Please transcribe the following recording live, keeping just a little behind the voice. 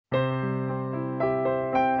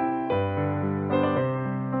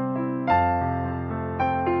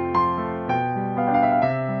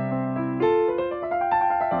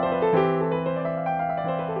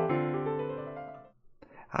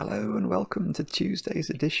welcome to Tuesday's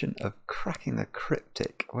edition of Cracking the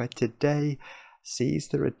Cryptic, where today sees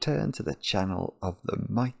the return to the channel of the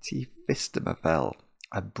mighty Phistomefel,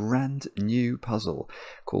 a brand new puzzle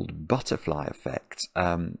called Butterfly Effect.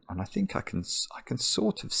 And I think I can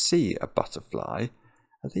sort of see a butterfly.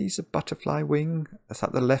 Are these a butterfly wing? Is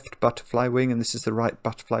that the left butterfly wing, and this is the right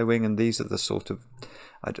butterfly wing, and these are the sort of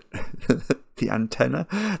the antenna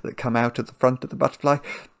that come out at the front of the butterfly?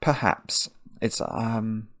 Perhaps. It's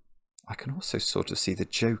I can also sort of see the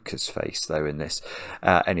Joker's face though in this.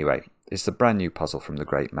 Anyway, it's the brand new puzzle from the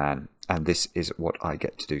great man, and this is what I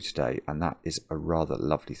get to do today, and that is a rather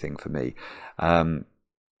lovely thing for me. I'll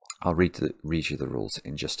read you the rules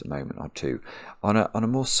in just a moment or two. On a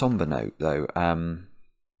more somber note though,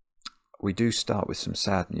 we do start with some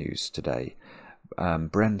sad news today.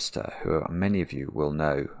 Bremster, who many of you will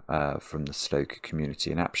know from the sudoku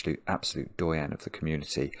community, an absolute doyen of the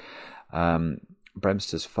community.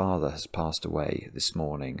 Bremster's father has passed away this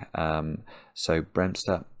morning. So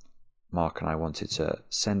Bremster, Mark and I wanted to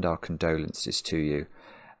send our condolences to you,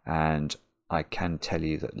 and I can tell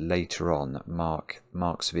you that later on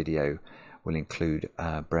Mark's video will include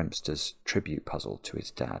Bremster's tribute puzzle to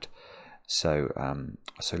his dad. So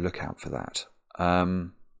so look out for that.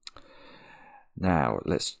 Now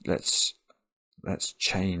let's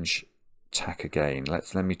change tack again.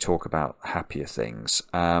 Let me talk about happier things.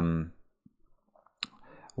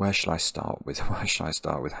 Where shall I start with? Where shall I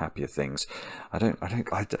start with happier things? I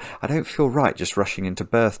don't feel right just rushing into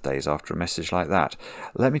birthdays after a message like that.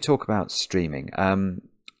 Let me talk about streaming.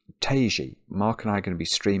 Teiji, Mark and I are going to be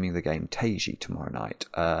streaming the game Teiji tomorrow night,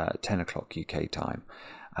 10 o'clock UK time.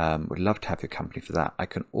 Would love to have your company for that. I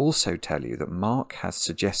can also tell you that Mark has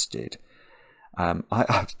suggested.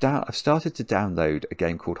 I've started to download a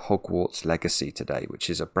game called Hogwarts Legacy today, which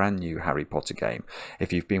is a brand new Harry Potter game.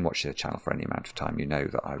 If you've been watching the channel for any amount of time, you know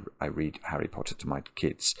that I read Harry Potter to my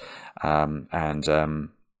kids, and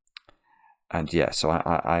yeah, so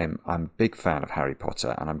I'm a big fan of Harry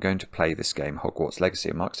Potter, and I'm going to play this game Hogwarts Legacy.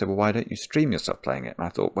 And Mark said, well, why don't you stream yourself playing it? And I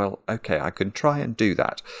thought, well, okay, I can try and do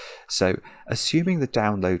that. So assuming the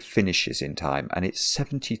download finishes in time, and it's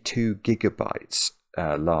 72 gigabytes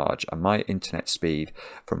large, and my internet speed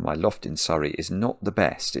from my loft in Surrey is not the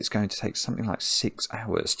best, it's going to take something like 6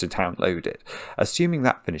 hours to download it. Assuming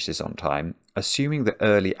that finishes on time, assuming the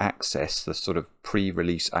early access, the sort of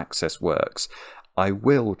pre-release access works, I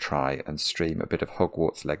will try and stream a bit of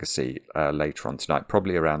Hogwarts Legacy later on tonight,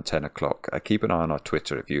 probably around 10 o'clock. Keep an eye on our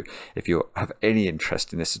Twitter if you have any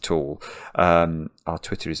interest in this at all. Our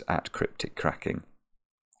Twitter is @CrypticCracking.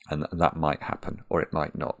 And that might happen, or it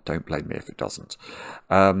might not. Don't blame me if it doesn't.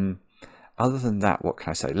 Other than that, what can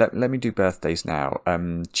I say? Let me do birthdays now.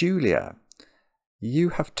 Julia, you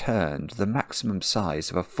have turned the maximum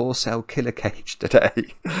size of a 4-cell killer cage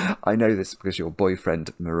today. I know this because your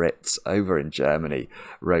boyfriend Moritz over in Germany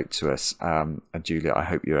wrote to us. And Julia, I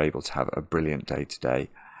hope you're able to have a brilliant day today.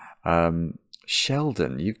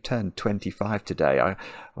 Sheldon, you've turned 25 today.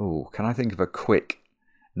 Can I think of a quick...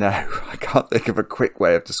 No, I can't think of a quick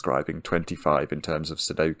way of describing 25 in terms of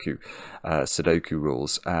Sudoku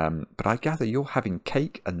rules. But I gather you're having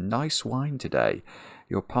cake and nice wine today.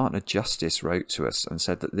 Your partner Justice wrote to us and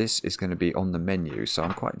said that this is going to be on the menu, so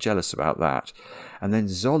I'm quite jealous about that. And then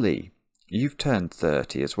Zolly, you've turned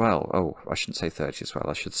 30 as well. Oh, I shouldn't say 30 as well.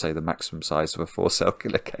 I should say the maximum size of a 4-cell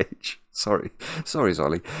killer cage. Sorry,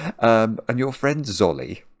 Zolly. And your friend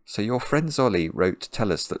Zolly. So your friend Zolly wrote to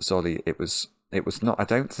tell us that Zolly, it was not. I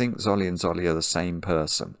don't think Zolly and Zolly are the same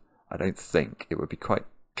person. I don't think. It would be quite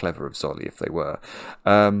clever of Zolly if they were.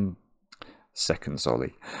 Second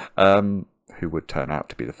Zolly, who would turn out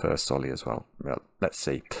to be the first Zolly as well. Well, let's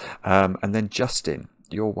see. And then Justin,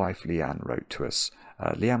 your wife Leanne, wrote to us.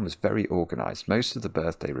 Leanne was very organised. Most of the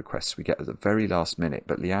birthday requests we get at the very last minute,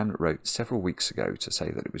 but Leanne wrote several weeks ago to say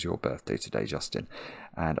that it was your birthday today, Justin.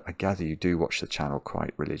 And I gather you do watch the channel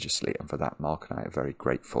quite religiously, and for that Mark and I are very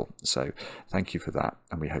grateful. So thank you for that,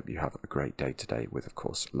 and we hope you have a great day today with, of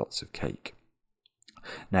course, lots of cake.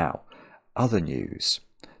 Now, other news.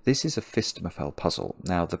 This is a Phistomefel puzzle.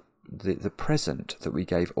 Now, the present that we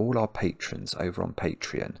gave all our patrons over on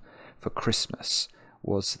Patreon for Christmas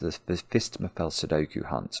was the Phistomefel Sudoku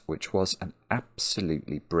Hunt, which was an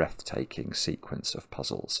absolutely breathtaking sequence of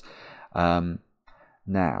puzzles.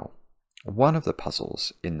 Now, one of the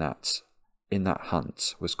puzzles in that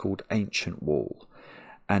hunt was called Ancient Wall,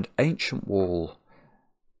 and Ancient Wall,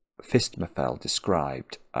 Phistomefel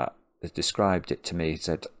described it to me. He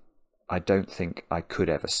said, I don't think I could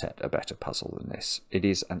ever set a better puzzle than this. It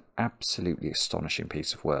is an absolutely astonishing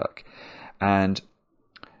piece of work, and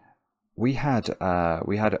we had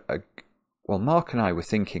well, Mark and I were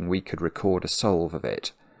thinking we could record a solve of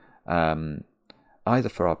it, either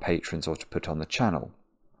for our patrons or to put on the channel.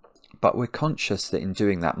 But we're conscious that in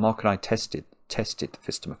doing that, Mark and I tested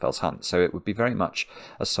Phistomefel's hunt, so it would be very much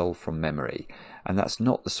a solve from memory, and that's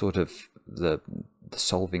not the sort of the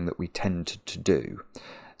solving that we tend to do.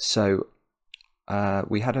 So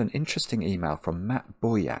we had an interesting email from Matt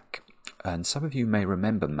Boyack, and some of you may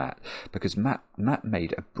remember Matt, because Matt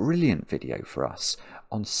made a brilliant video for us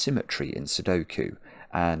on symmetry in Sudoku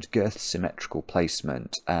and girth symmetrical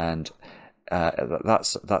placement, and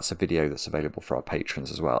that's a video that's available for our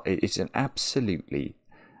patrons as well. It's an absolutely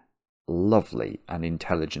lovely and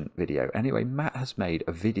intelligent video. Anyway, Matt has made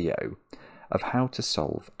a video of how to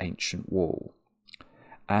solve Ancient Wall.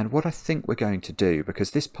 And what I think we're going to do,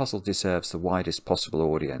 because this puzzle deserves the widest possible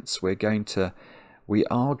audience, we are going to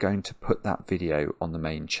put that video on the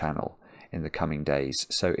main channel in the coming days.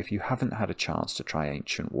 So if you haven't had a chance to try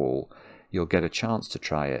Ancient Wall, you'll get a chance to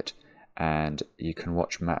try it, and you can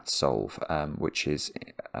watch Matt solve, which is,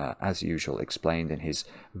 as usual, explained in his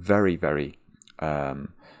very, very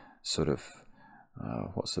sort of,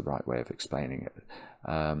 what's the right way of explaining it?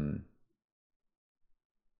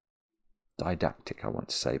 Didactic, I want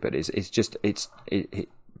to say, but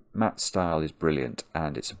Matt's style is brilliant,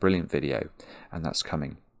 and it's a brilliant video, and that's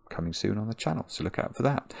coming soon on the channel, so look out for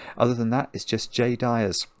that. Other than that, it's just Jay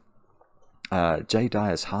Dyer's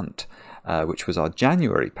hunt, which was our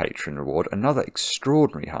January patron reward, another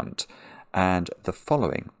extraordinary hunt, and the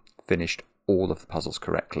following finished all of the puzzles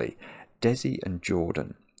correctly: Desi and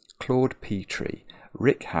Jordan, Claude Petrie,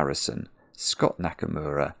 Rick Harrison, Scott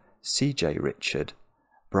Nakamura, CJ Richard,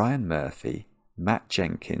 Brian Murphy, Matt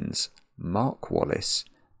Jenkins, Mark Wallace,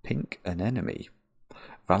 Pink Anemone,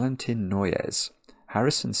 Valentin Noyes,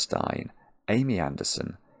 Harrison Stein, Amy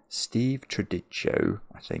Anderson, Steve Tradiccio,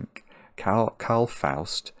 I think, Carl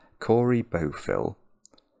Faust, Corey Beaufil,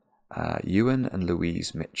 Ewan and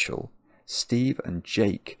Louise Mitchell, Steve and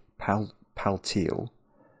Jake Paltiel,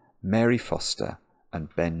 Mary Foster,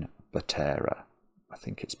 and Ben Butera. I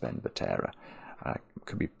think it's Ben Butera.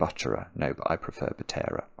 Could be Butterer. No, but I prefer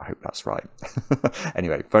Butera. I hope that's right.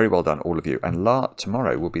 Anyway, very well done, all of you. And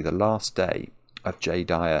tomorrow will be the last day of Jay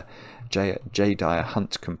Dyer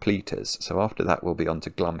Hunt Completers. So after that, we'll be on to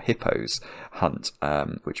Glum Hippo's hunt,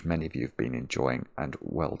 which many of you have been enjoying, and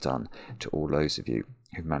well done to all those of you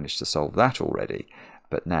who've managed to solve that already.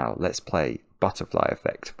 But now let's play Butterfly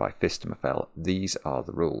Effect by Phistomefel. These are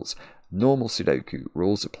the rules. Normal Sudoku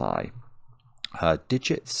rules apply.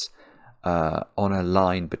 Digits on a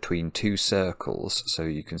line between two circles, so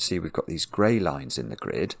you can see we've got these grey lines in the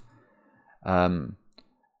grid, have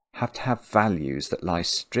to have values that lie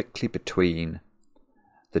strictly between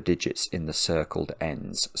the digits in the circled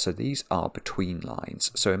ends. So these are between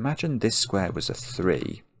lines. So imagine this square was a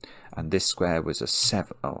 3 and this square was a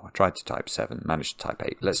 7. Oh, I tried to type 7, managed to type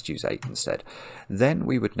 8. Let's use 8 instead. Then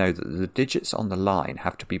we would know that the digits on the line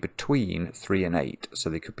have to be between 3 and 8. So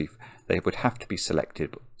they would have to be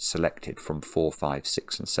selected from 4, 5,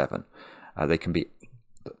 6, and 7. They can be,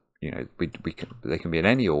 they can be in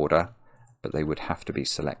any order, but they would have to be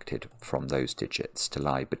selected from those digits to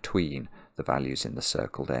lie between the values in the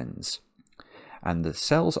circled ends. And the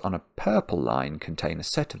cells on a purple line contain a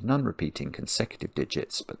set of non-repeating consecutive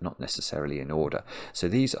digits, but not necessarily in order. So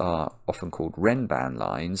these are often called Renban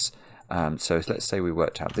lines. So let's say we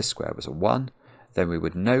worked out this square was a 1, then we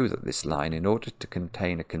would know that this line, in order to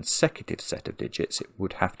contain a consecutive set of digits, it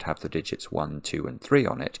would have to have the digits 1, 2, and 3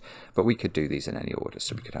 on it. But we could do these in any order,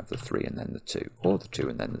 so we could have the 3 and then the 2, or the 2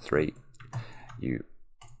 and then the 3. You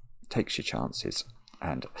takes your chances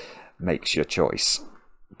and makes your choice.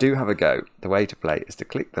 Do have a go. The way to play is to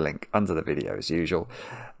click the link under the video as usual.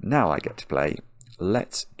 Now I get to play.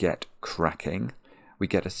 Let's get cracking. We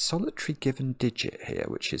get a solitary given digit here,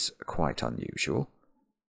 which is quite unusual.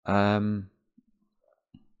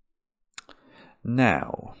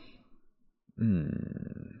 Now,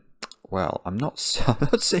 well, I'm not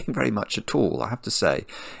seeing very much at all, I have to say.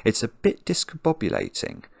 It's a bit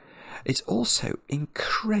discombobulating. It's also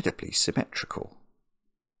incredibly symmetrical.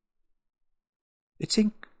 It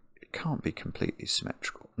can't be completely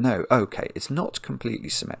symmetrical. No, okay, it's not completely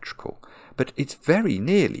symmetrical, but it's very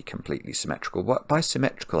nearly completely symmetrical. By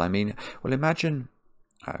symmetrical, I mean, well, imagine...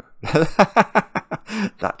 Oh,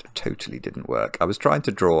 that totally didn't work. I was trying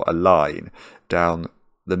to draw a line down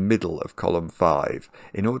the middle of column 5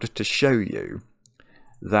 in order to show you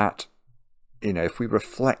that, if we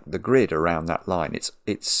reflect the grid around that line,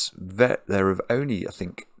 there are only, I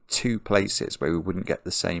think, 2 places where we wouldn't get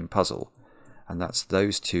the same puzzle. And that's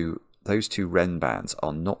those two Renbans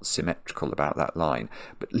are not symmetrical about that line,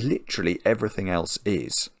 but literally everything else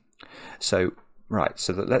is. So, right,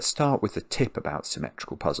 so let's start with the tip about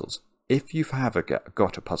symmetrical puzzles. If you've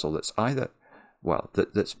got a puzzle that's either, well,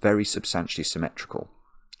 that's very substantially symmetrical,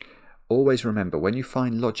 always remember when you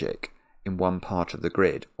find logic in one part of the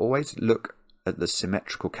grid, always look at the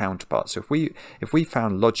symmetrical counterpart. So if we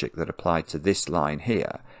found logic that applied to this line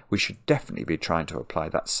here, we should definitely be trying to apply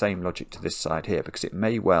that same logic to this side here, because it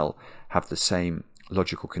may well have the same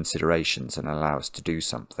logical considerations and allow us to do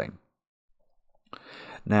something.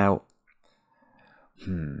 Now,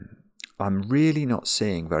 I'm really not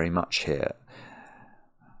seeing very much here.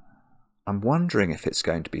 I'm wondering if it's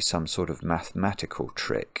going to be some sort of mathematical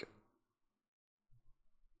trick.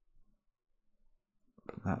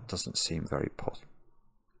 But that doesn't seem very possible.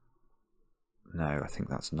 No, I think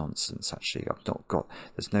that's nonsense actually.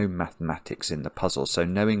 There's no mathematics in the puzzle. So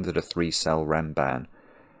knowing that a 3-cell Renban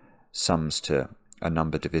sums to a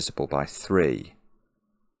number divisible by 3,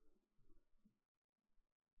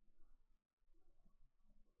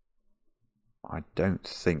 I don't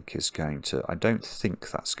think that's going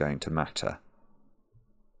to matter.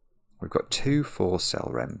 We've got 2 4-cell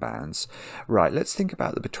Renbans. Right, let's think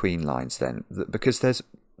about the between lines then, because there's,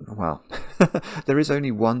 well, there is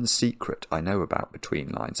only one secret I know about between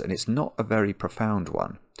lines, and it's not a very profound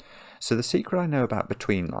one. So the secret I know about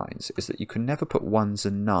between lines is that you can never put 1s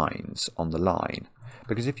and 9s on the line,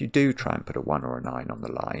 because if you do try and put a 1 or a 9 on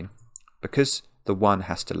the line, because the 1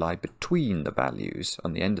 has to lie between the values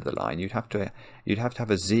on the end of the line, you'd have to have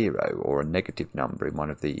a 0 or a negative number in one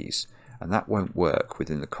of these, and that won't work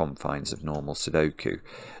within the confines of normal Sudoku.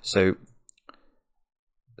 So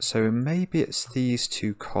maybe it's these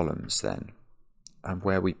 2 columns then, and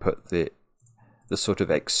where we put the sort of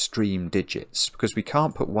extreme digits, because we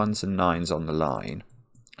can't put 1s and 9s on the line,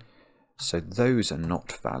 so those are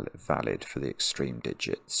not valid for the extreme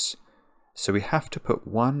digits. So we have to put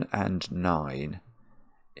 1 and 9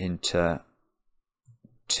 into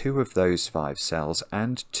 2 of those 5 cells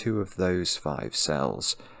and 2 of those 5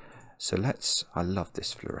 cells. So I love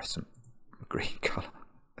this fluorescent green colour.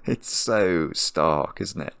 It's so stark,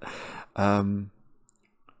 isn't it? Now,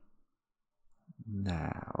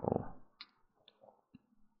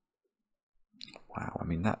 wow, I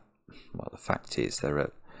mean well, the fact is there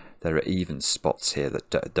are even spots here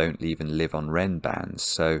that don't even live on Renbans,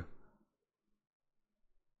 so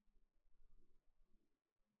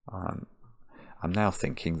I'm now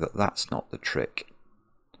thinking that that's not the trick.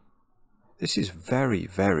 This is very,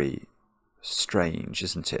 very strange,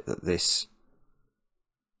 isn't it, that this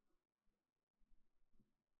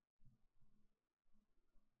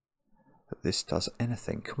does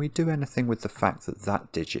anything. Can we do anything with the fact that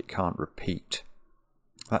that digit can't repeat?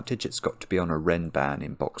 That digit's got to be on a Renban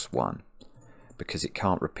in box 1, because it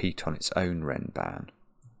can't repeat on its own Renban.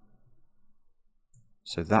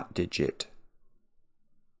 So that digit...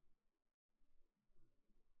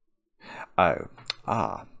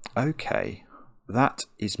 okay. That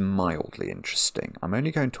is mildly interesting. I'm only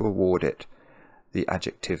going to award it the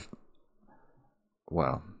adjective...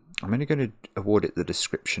 well, I'm only going to award it the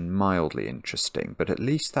description mildly interesting, but at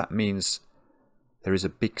least that means there is a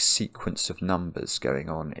big sequence of numbers going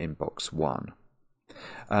on in box 1.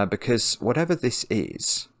 Because whatever this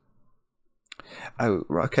is... oh,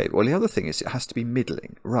 okay, well the other thing is it has to be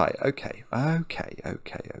middling. Right, okay.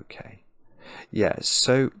 Yeah,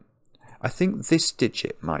 so I think this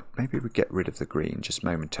digit might... maybe we get rid of the green just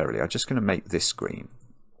momentarily. I'm just going to make this green.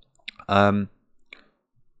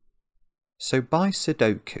 So by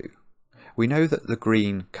Sudoku, we know that the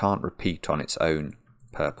green can't repeat on its own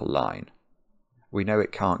purple line. We know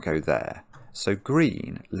it can't go there. So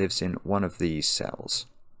green lives in one of these cells,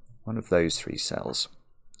 one of those 3 cells,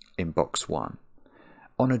 in box 1,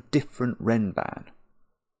 on a different Renban.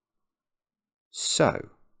 So,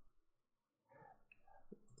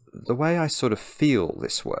 the way I sort of feel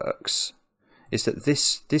this works is that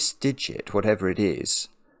this digit, whatever it is,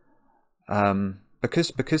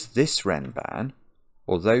 because this Renban,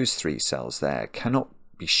 or those 3 cells there, cannot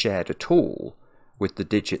be shared at all with the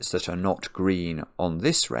digits that are not green on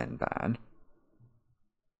this Renban,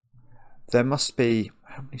 there must be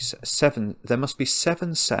how many? 7. There must be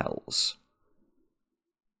 7 cells.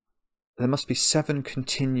 There must be 7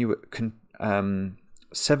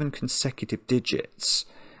 consecutive digits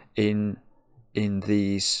in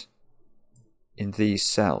these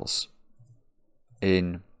cells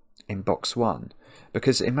in box 1.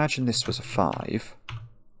 Because imagine this was a 5,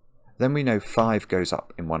 then we know 5 goes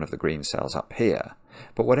up in one of the green cells up here.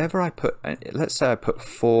 But whatever I put, let's say I put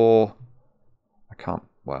 4, I can't,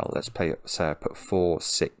 well, let's say I put 4,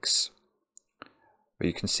 6. But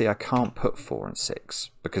you can see I can't put 4 and 6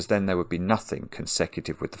 because then there would be nothing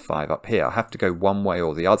consecutive with the 5 up here. I have to go one way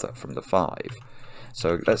or the other from the 5.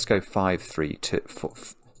 So let's go 5, 3,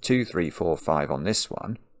 2, 3, 4, 5 on this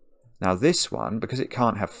one. Now this one, because it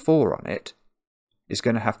can't have 4 on it, is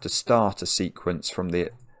going to have to start a sequence from the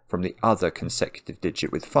other consecutive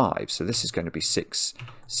digit with 5. So this is going to be 6,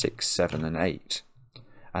 6, 7 and 8.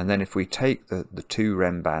 And then if we take the 2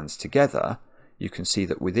 rem bands together, you can see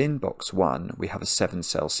that within box 1 we have a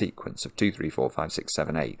 7-cell sequence of 2, 3, 4, 5, 6,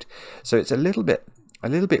 7, 8. So it's a little bit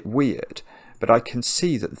weird, but I can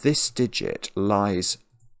see that this digit lies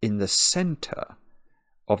in the center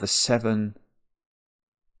of a 7-cell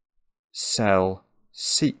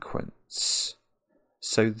sequence.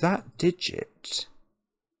 So that digit,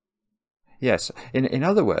 yes, in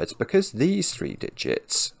other words, because these 3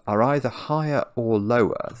 digits are either higher or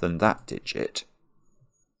lower than that digit,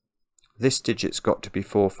 this digit's got to be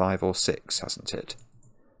 4, 5 or 6, hasn't it?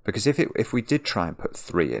 Because if we did try and put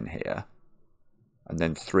 3 in here, and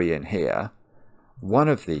then 3 in here, one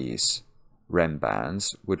of these rem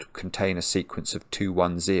bands would contain a sequence of 2,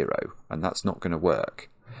 1, 0, and that's not going to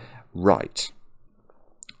work. Right.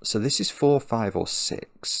 So this is 4, 5 or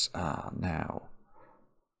 6. Now.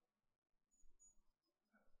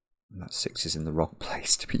 That 6 is in the wrong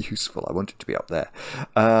place to be useful. I want it to be up there.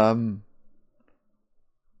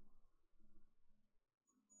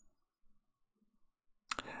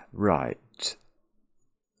 Right.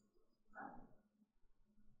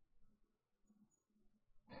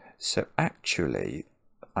 So actually,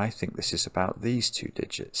 I think this is about these 2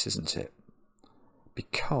 digits, isn't it?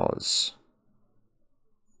 Because,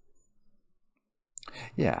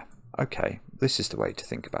 yeah, okay, this is the way to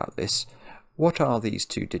think about this. What are these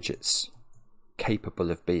 2 digits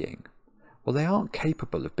capable of being? Well, they aren't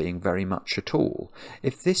capable of being very much at all.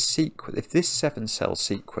 If this 7-cell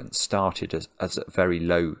sequence started as at very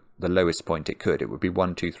low, the lowest point it could, it would be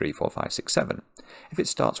 1, 2, 3, 4, 5, 6, 7. If it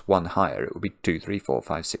starts 1 higher, it would be 2, 3, 4,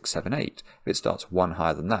 5, 6, 7, 8. If it starts 1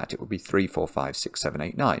 higher than that, it would be 3, 4, 5, 6, 7,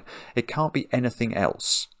 8, 9. It can't be anything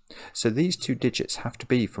else. So these 2 digits have to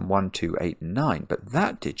be from 1, 2, 8, and 9. But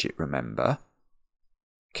that digit, remember,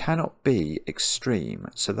 cannot be extreme.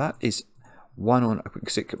 So that is 1 or,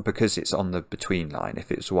 because it's on the between line.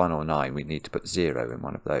 If it's 1 or 9, we need to put 0 in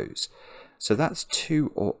one of those. So that's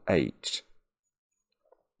 2 or 8,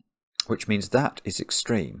 which means that is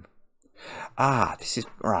extreme. This is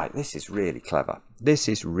right. This is really clever. This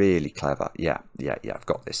is really clever. Yeah, I've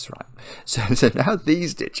got this right. So now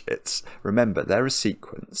these digits, remember, they're a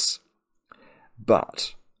sequence.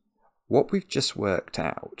 But what we've just worked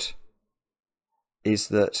out is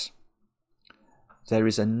that there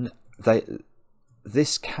is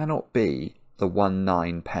this cannot be the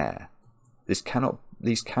 1-9 pair. These cannot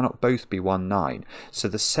both be 1-9. So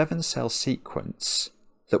the 7-cell sequence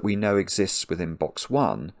that we know exists within box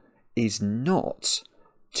 1 is not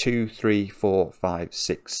 2, 3, 4, 5,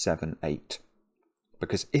 6, 7, 8.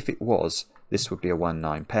 Because if it was, this would be a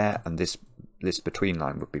 1-9 pair and this between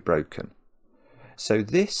line would be broken. So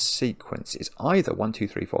this sequence is either 1, 2,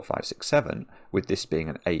 3, 4, 5, 6, 7, with this being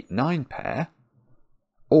an 8-9 pair,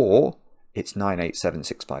 or it's 9, 8, 7,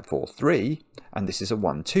 6, 5, 4, 3, and this is a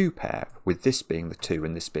 1-2 pair, with this being the 2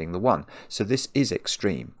 and this being the 1. So this is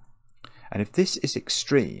extreme. And if this is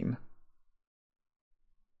extreme,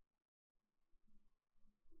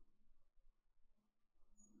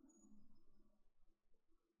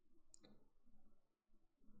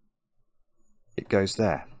 it goes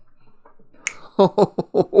there.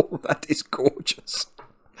 Oh, that is gorgeous.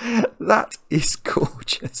 That is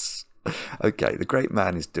gorgeous. Okay, the great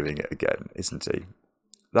man is doing it again, isn't he?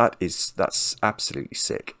 That's absolutely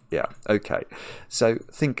sick. Yeah, okay. So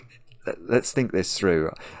let's think this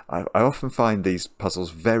through. I often find these puzzles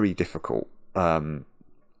very difficult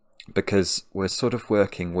because we're sort of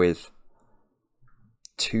working with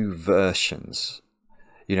 2 versions.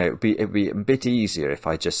 You know, it'd be a bit easier if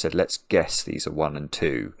I just said, let's guess these are 1 and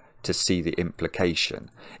 2 to see the implication.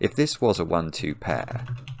 If this was a 1-2 pair,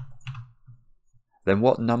 then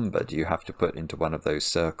what number do you have to put into one of those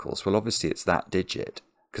circles? Well, obviously it's that digit,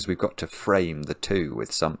 because we've got to frame the 2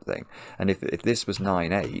 with something. And if this was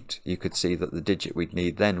 9, 8, you could see that the digit we'd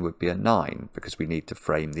need then would be a 9, because we need to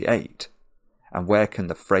frame the 8. And where can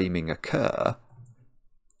the framing occur?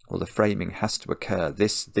 Well, the framing has to occur.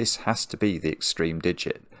 This has to be the extreme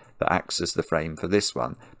digit that acts as the frame for this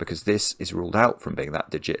one, because this is ruled out from being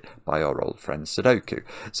that digit by our old friend Sudoku.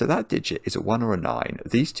 So that digit is a 1 or a 9.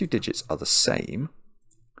 These 2 digits are the same.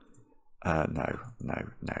 No.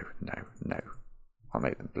 I'll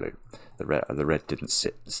make them blue. The red didn't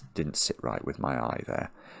sit right with my eye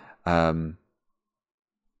there.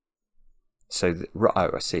 So, oh,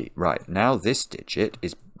 I see. Right, now this digit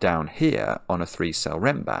is down here on a 3-cell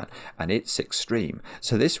Renban, and it's extreme.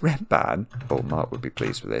 So this Renban, oh, Mark would be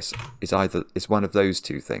pleased with this, is one of those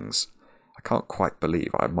two things. I can't quite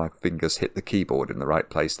believe my fingers hit the keyboard in the right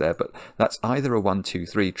place there, but that's either a 1, 2,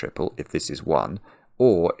 3 triple if this is 1,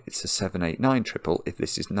 or it's a 7, 8, 9 triple if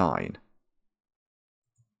this is 9.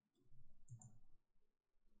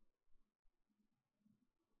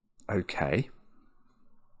 Okay.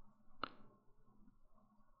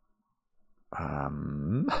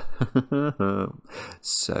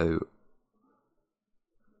 So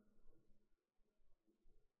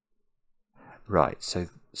right, so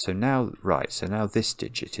now this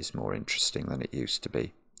digit is more interesting than it used to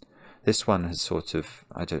be. This one has sort of,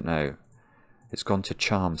 I don't know, it's gone to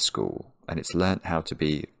charm school and it's learnt how to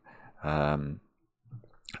be affable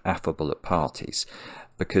at parties,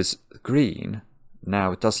 because green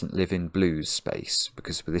now doesn't live in blue's space,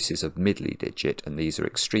 because this is a middly digit and these are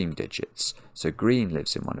extreme digits. So green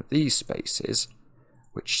lives in one of these spaces,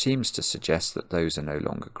 which seems to suggest that those are no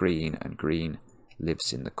longer green, and green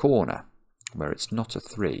lives in the corner where it's not a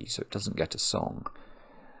 3, so it doesn't get a song.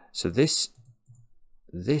 So this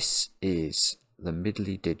is the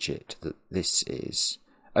middly digit that this is.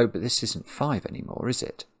 Oh, but this isn't 5 anymore, is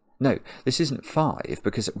it? No, this isn't 5,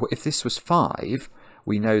 because if this was 5,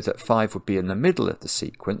 we know that 5 would be in the middle of the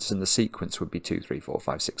sequence, and the sequence would be 2, 3, 4,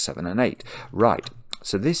 5, 6, 7, and 8. Right,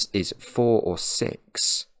 so this is 4 or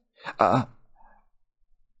 6.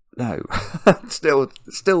 No,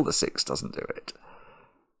 still the 6 doesn't do it.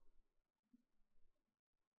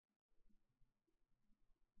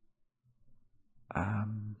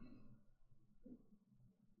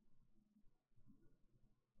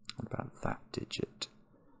 What about that digit?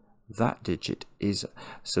 That digit is,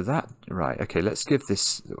 so that, right, okay, let's give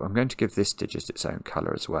this, I'm going to give this digit its own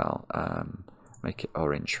colour as well. Make it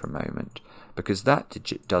orange for a moment, because that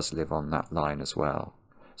digit does live on that line as well.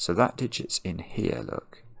 So that digit's in here,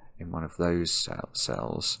 look, in one of those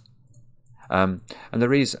cells. And the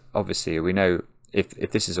reason, obviously, we know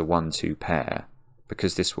if this is a 1-2 pair,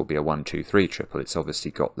 because this will be a 1, 2, 3 triple, it's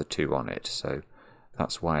obviously got the 2 on it. So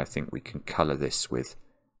that's why I think we can colour this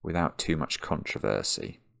without too much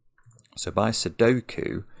controversy. So by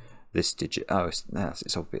sudoku, this digit, oh,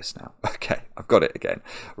 it's obvious now. Okay, I've got it again.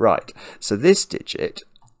 Right, so this digit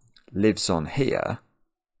lives on here,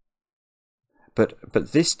 but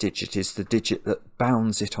this digit is the digit that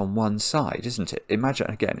bounds it on one side, isn't it?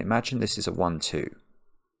 Imagine this is a 1, 2.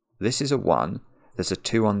 This is a 1, there's a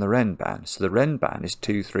 2 on the Renban, so the Renban is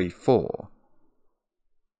 2, 3, 4.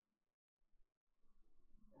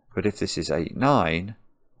 But if this is 8, 9,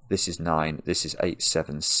 this is 9, this is 8,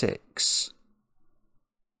 7, 6.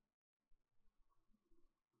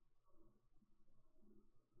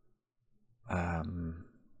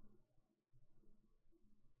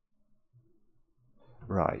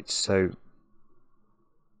 Right, so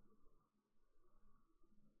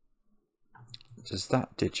does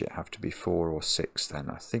that digit have to be 4 or 6 then?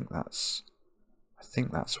 I think that's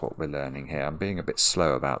what we're learning here. I'm being a bit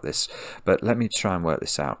slow about this, but let me try and work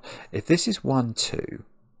this out. If this is 1, 2,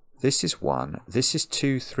 this is 1, this is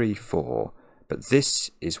 2, 3, 4, but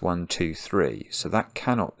this is 1, 2, 3, so that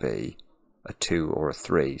cannot be a 2 or a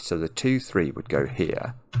 3. So the 2, 3 would go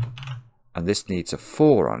here, and this needs a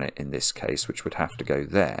 4 on it in this case, which would have to go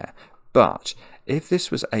there. But if this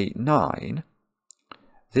was 8, 9,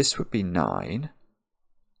 this would be 9.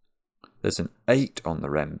 There's an 8 on the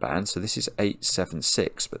Renban, so this is 8, 7,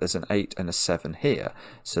 6, but there's an 8 and a 7 here,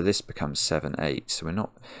 so this becomes 7, 8, so we're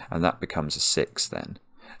not, and that becomes a 6 then.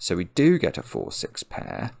 So we do get a 4, 6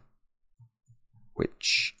 pair,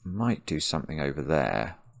 which might do something over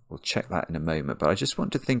there. We'll check that in a moment, but I just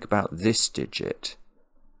want to think about this digit.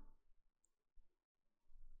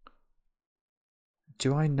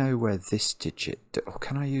 Do I know where this digit, or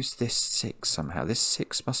can I use this 6 somehow? This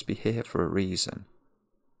 6 must be here for a reason.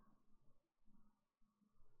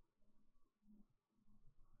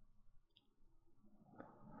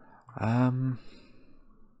 I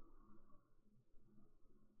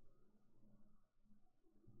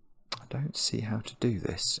don't see how to do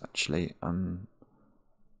this actually.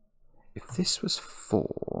 If this was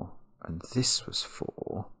 4 and this was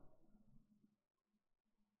 4,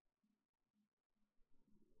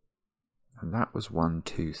 and that was 1,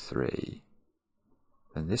 2, 3,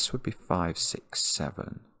 then this would be 5, 6,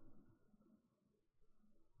 7,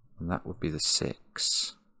 and that would be the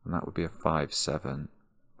 6, and that would be a 5, 7.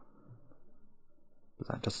 But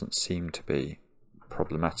that doesn't seem to be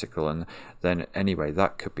problematical, and then anyway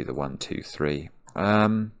that could be the 1, 2, 3.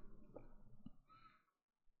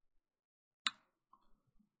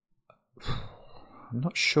 I'm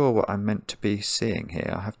not sure what I'm meant to be seeing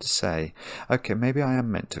here, I have to say. Okay, maybe I am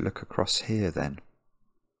meant to look across here then.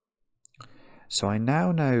 So I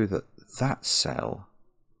now know that that cell...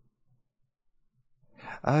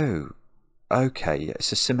 Oh, okay,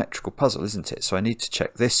 it's a symmetrical puzzle, isn't it? So I need to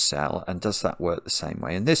check this cell, and does that work the same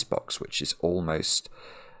way in this box, which is almost...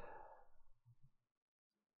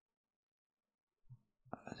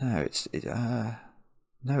 No, it's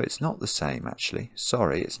not the same, actually.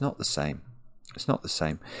 Sorry, it's not the same. It's not the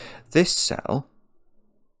same. This cell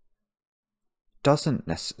doesn't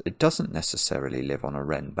necessarily live on a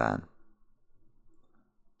Renban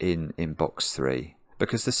in box 3,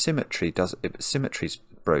 because the symmetry's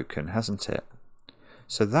broken, hasn't it?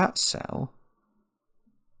 So that cell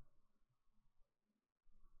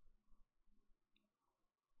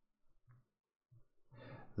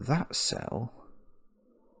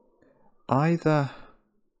either,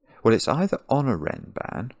 well, it's either on a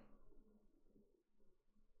Renban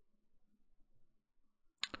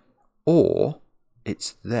or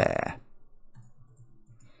it's there.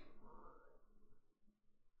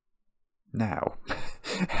 Now,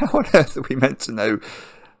 how on earth are we meant to know?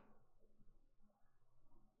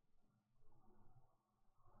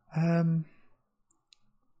 I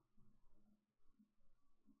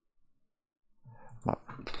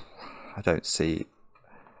don't see.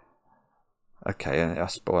 Okay,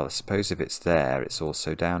 well, I suppose if it's there, it's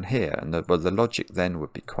also down here, and the logic then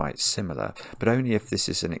would be quite similar, but only if this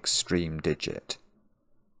is an extreme digit.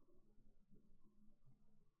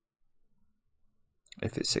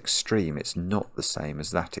 If it's extreme, it's not the same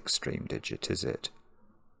as that extreme digit, is it?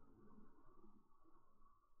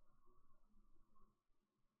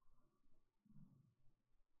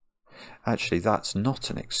 Actually, that's not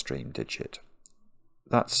an extreme digit.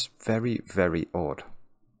 That's very, very odd.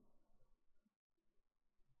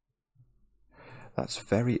 That's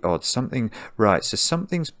very odd. Something, right, so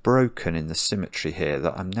something's broken in the symmetry here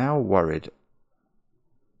that I'm now worried.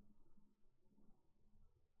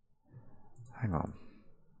 Hang on.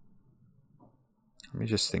 Let me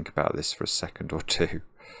just think about this for a second or two.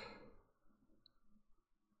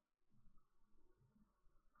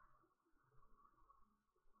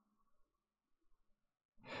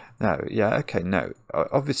 No, yeah, okay, no.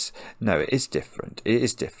 Obviously, no, it is different. It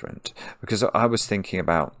is different. Because I was thinking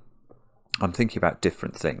about, I'm thinking about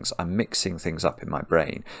different things. I'm mixing things up in my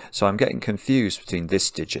brain. So I'm getting confused between this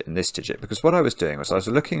digit and this digit. Because what I was doing was I was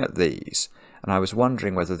looking at these, and I was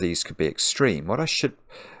wondering whether these could be extreme. What I should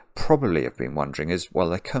probably have been wondering is, well,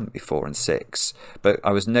 they couldn't be 4 and 6. But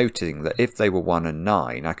I was noting that if they were 1 and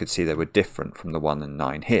 9, I could see they were different from the 1 and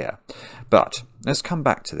 9 here. But let's come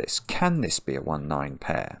back to this. Can this be a 1-9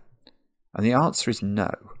 pair? And the answer is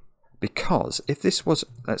no. Because if this was,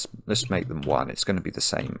 let's make them 1, it's going to be the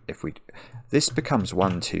same if we, this becomes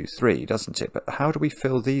 1, 2, 3, doesn't it? But how do we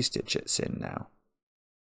fill these digits in now?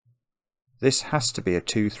 This has to be a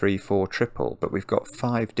 2, 3, 4 triple, but we've got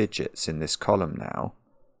 5 digits in this column now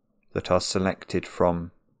that are selected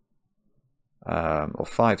from, or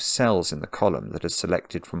 5 cells in the column that are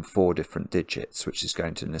selected from 4 different digits, which is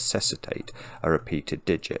going to necessitate a repeated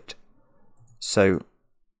digit. So,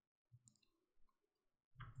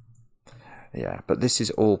 yeah, but this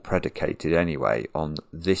is all predicated anyway on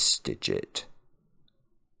this digit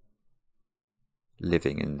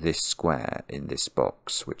living in this square in this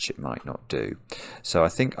box, which it might not do. So I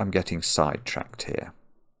think I'm getting sidetracked here.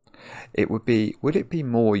 It would it be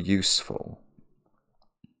more useful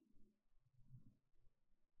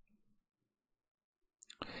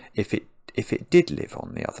if it did live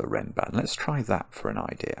on the other Renban? Let's try that for an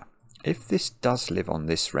idea. If this does live on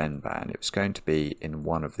this Renban, it's going to be in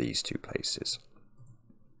one of these two places.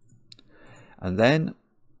 And then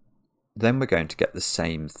we're going to get the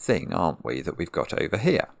same thing, aren't we, that we've got over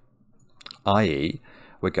here? i.e.,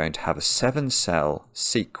 we're going to have a 7-cell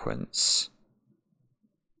sequence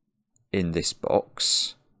in this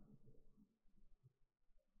box,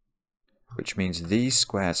 which means these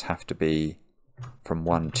squares have to be from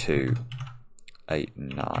 1, 2, 8,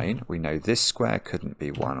 9. We know this square couldn't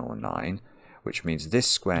be 1 or 9, which means this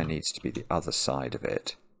square needs to be the other side of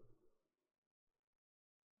it.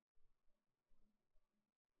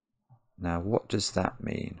 Now, what does that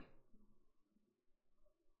mean?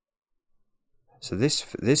 So this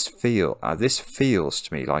feels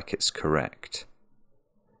to me like it's correct,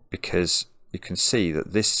 because you can see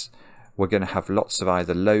that we're going to have lots of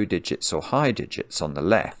either low digits or high digits on the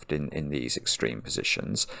left in these extreme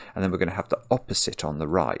positions, and then we're going to have the opposite on the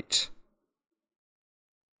right.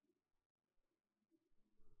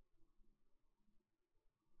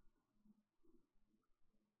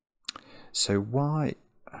 So why...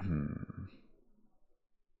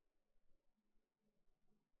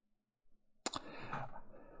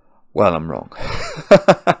 Well, I'm wrong.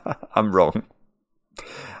 I'm wrong.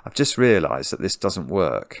 I've just realised that this doesn't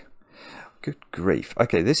work. Good grief.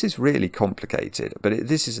 Okay, this is really complicated, but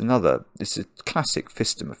this is a classic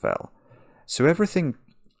Phistomefel. So everything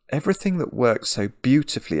that works so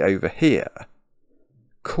beautifully over here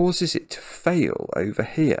causes it to fail over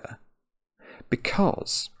here.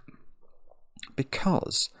 Because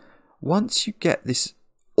once you get this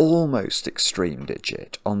almost extreme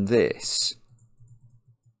digit on this,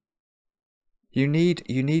 you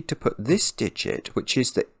need to put this digit, which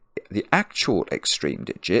is the actual extreme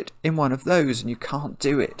digit, in one of those, and you can't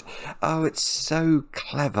do it. Oh, it's so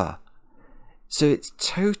clever. So it's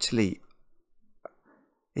totally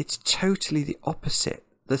the opposite.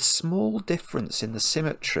 The small difference in the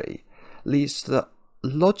symmetry leads to the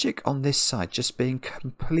logic on this side just being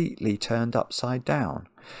completely turned upside down.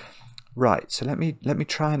 Right, so let me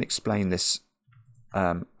try and explain this.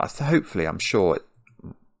 Hopefully, I'm sure.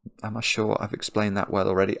 Am I sure I've explained that well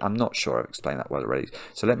already? I'm not sure I've explained that well already.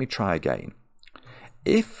 So let me try again.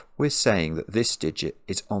 If we're saying that this digit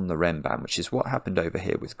is on the Rembrandt, which is what happened over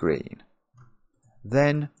here with green,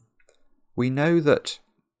 then we know that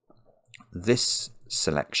this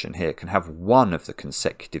selection here can have one of the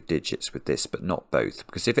consecutive digits with this, but not both.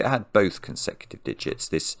 Because if it had both consecutive digits,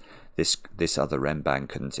 this other Rembrandt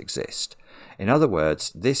couldn't exist. In other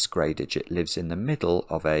words, this grey digit lives in the middle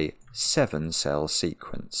of a 7-cell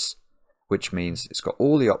sequence, which means it's got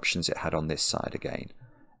all the options it had on this side again.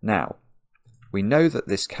 Now, we know that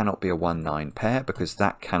this cannot be a 1-9 pair because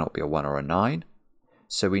that cannot be a 1 or a 9.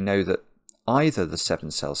 So we know that either the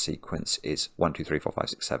 7-cell sequence is 1, 2, 3, 4, 5,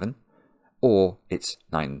 6, 7, or it's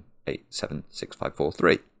 9, 8, 7, 6, 5, 4,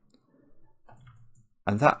 3.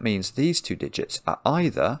 And that means these two digits are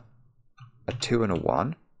either a 2 and a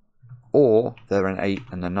 1, or they're an 8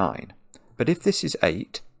 and a 9. But if this is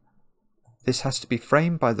 8, this has to be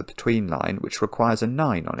framed by the between line, which requires a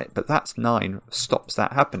 9 on it. But that's 9 stops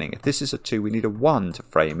that happening. If this is a 2, we need a 1 to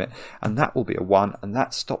frame it, and that will be a 1, and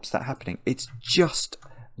that stops that happening. It's just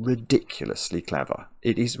ridiculously clever.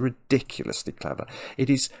 It is ridiculously clever.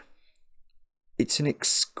 It's an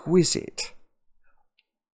exquisite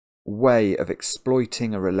way of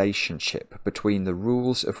exploiting a relationship between the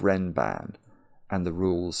rules of Rembrandt and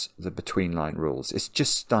the between line rules. It's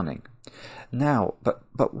just stunning. Now,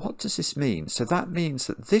 but what does this mean? So that means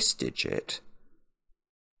that this digit,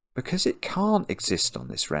 because it can't exist on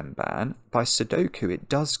this Rembrandt, by sudoku it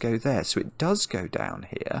does go there. So it does go down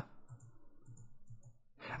here.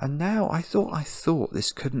 And now I thought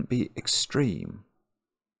this couldn't be extreme.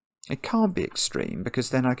 It can't be extreme because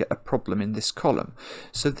then I get a problem in this column.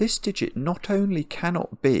 So this digit not only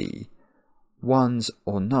cannot be 1s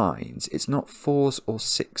or 9s, it's not 4s or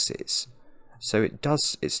 6s. So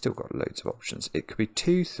it's still got loads of options. It could be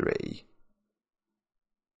 2, 3,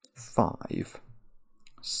 5,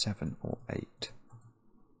 7 or 8.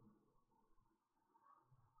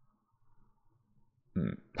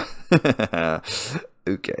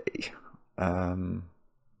 Okay.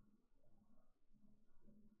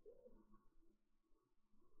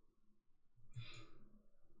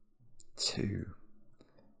 Two.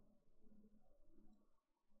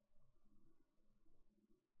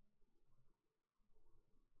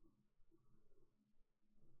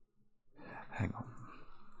 Hang on.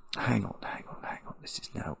 This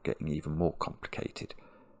is now getting even more complicated.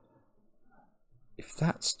 If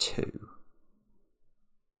that's 2,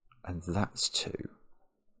 and that's 2,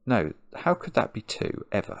 no, how could that be 2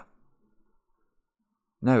 ever?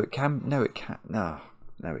 No, it can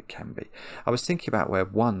be. I was thinking about where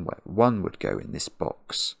one would go in this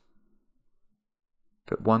box.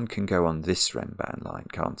 But 1 can go on this Rembrandt line,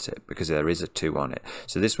 can't it? Because there is a 2 on it.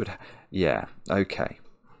 So this would, yeah, okay.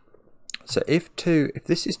 So if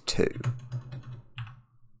this is 2,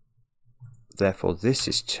 therefore this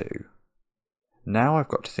is 2. Now I've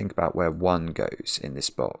got to think about where 1 goes in this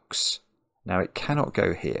box. Now it cannot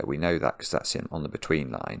go here. We know that because that's on the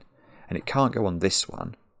between line. And it can't go on this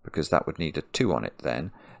one, because that would need a 2 on it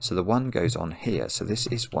then. So the 1 goes on here. So this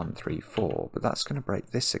is 1, 3, 4. But that's going to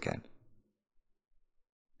break this again.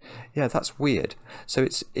 Yeah, that's weird. So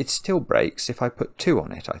it still breaks if I put 2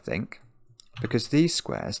 on it, I think. Because these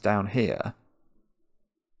squares down here,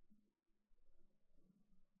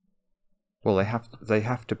 well, they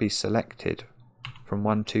have to be selected from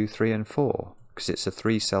 1, 2, 3 and 4. Because it's a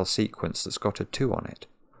 3-cell sequence that's got a 2 on it.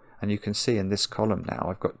 And you can see in this column now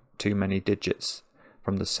I've got too many digits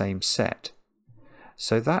from the same set.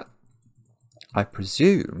 So that, I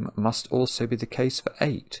presume, must also be the case for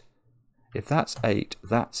 8. If that's 8,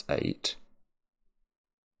 that's 8.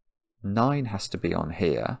 9 has to be on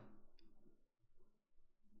here.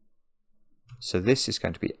 So this is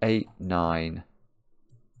going to be 8, 9,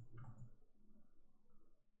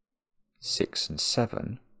 6 and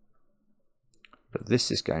 7. But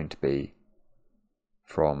this is going to be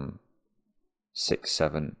from 6,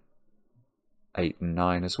 7, 8 and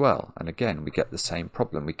 9 as well. And again, we get the same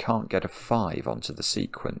problem. We can't get a 5 onto the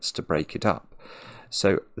sequence to break it up.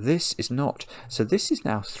 So this is not, so this is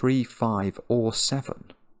now 3, 5 or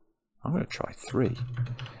 7. I'm going to try 3.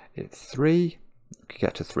 If 3, you could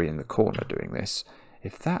get to 3 in the corner doing this.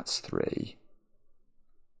 If that's 3,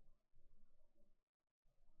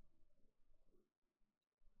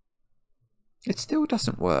 it still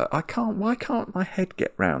doesn't work. Why can't my head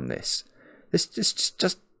get round this? It's just,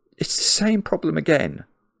 it's the same problem again.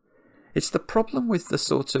 It's the problem with the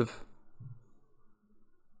sort of,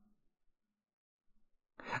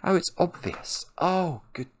 oh, it's obvious. Oh,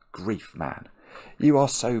 good grief, man. You are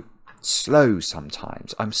so slow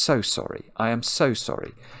sometimes. I'm so sorry. I am so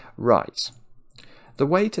sorry. Right. The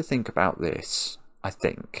way to think about this, I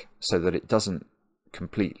think, so that it doesn't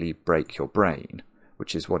completely break your brain,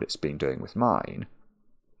 which is what it's been doing with mine,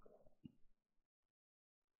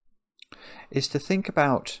 is to think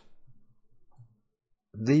about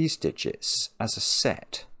these digits as a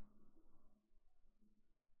set.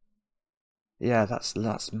 Yeah, that's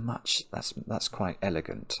quite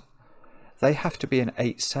elegant. They have to be an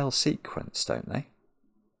 8-cell sequence, don't they?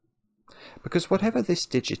 Because whatever this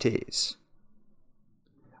digit is,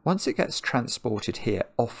 once it gets transported here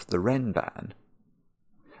off the Renban,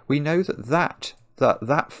 we know that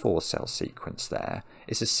that 4-cell sequence there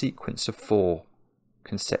is a sequence of 4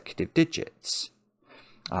 consecutive digits.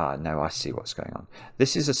 Ah, no, I see what's going on.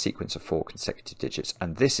 This is a sequence of 4 consecutive digits,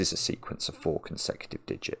 and this is a sequence of 4 consecutive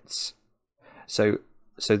digits. So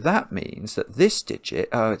that means that this digit,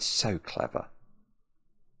 oh, it's so clever.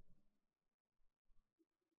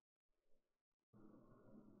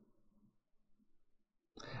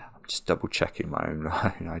 I'm just double checking my own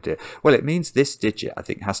idea. Well, it means this digit, I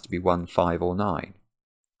think, has to be 1, 5 or 9.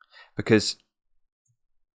 Because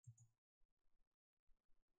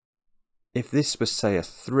if this was, say, a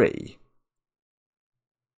 3,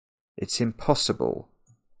 it's impossible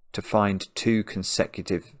to find 2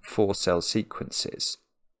 consecutive 4-cell sequences,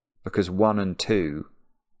 because 1 and 2,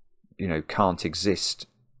 you know, can't exist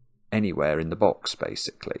anywhere in the box,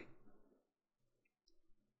 basically.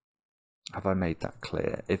 Have I made that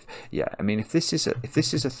clear? If this is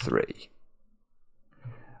a 3,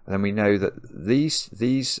 then we know that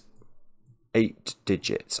these 8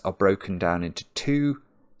 digits are broken down into 2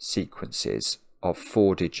 sequences of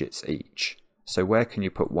 4 digits each. So where can you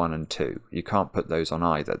put 1 and 2? You can't put those on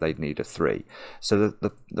either. They'd need a 3. So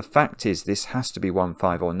the fact is, this has to be 1,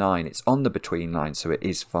 5 or 9. It's on the between line, so it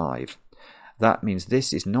is 5. That means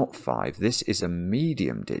this is not 5. This is a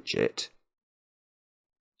medium digit.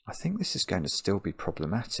 I think this is going to still be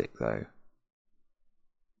problematic, though.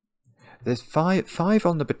 There's 5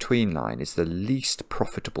 on the between line is the least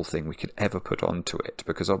profitable thing we could ever put onto it,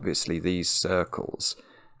 because obviously these circles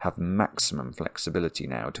have maximum flexibility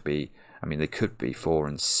now to be, I mean, they could be 4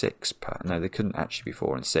 and 6 per, no, they couldn't actually be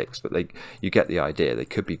 4 and 6, but you get the idea. They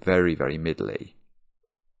could be very, very middly.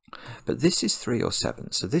 But this is 3 or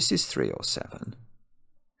 7, so this is 3 or 7,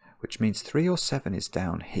 which means 3 or 7 is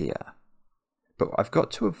down here. But I've got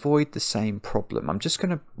to avoid the same problem. I'm just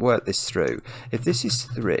going to work this through. If this is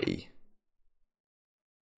 3,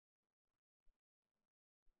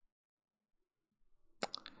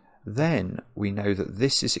 then we know that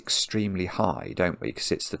this is extremely high, don't we?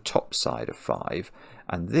 Because it's the top side of 5,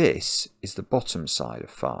 and this is the bottom side of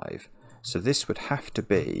 5. So this would have to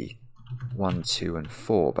be 1, 2 and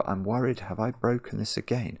 4, but I'm worried, have I broken this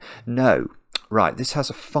again? No. Right, this has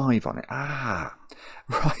a 5 on it. Ah,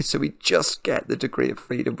 right, so we just get the degree of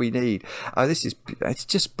freedom we need. Oh, it's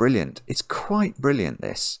just brilliant. It's quite brilliant,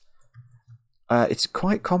 this. It's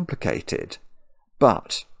quite complicated,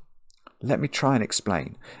 but let me try and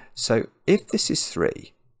explain. So if this is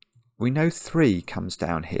 3, we know 3 comes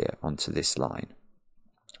down here onto this line.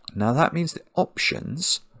 Now that means the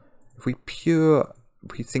options, if we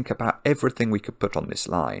think about everything we could put on this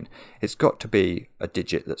line, it's got to be a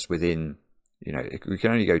digit that's within, you know, we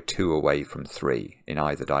can only go 2 away from 3 in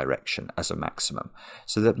either direction as a maximum.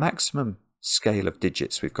 So the maximum scale of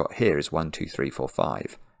digits we've got here is 1, 2, 3, 4,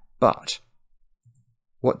 5. But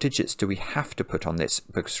what digits do we have to put on this?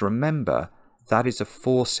 Because remember, that is a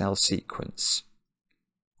 4-cell sequence.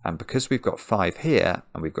 And because we've got 5 here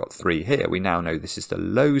and we've got 3 here, we now know this is the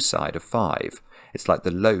low side of 5. It's like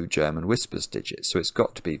the low German whispers digit. So it's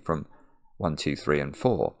got to be from 1, 2, 3 and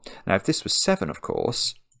 4. Now if this was 7, of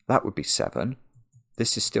course, that would be 7.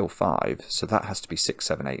 this is still 5, so that has to be 6,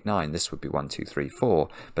 7, 8, 9. This would be 1, 2, 3, 4.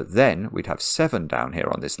 But then we'd have 7 down here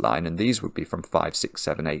on this line, and these would be from 5, 6,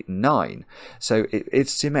 7, 8, 9. So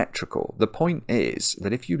it's symmetrical. The point is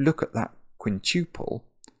that if you look at that quintuple,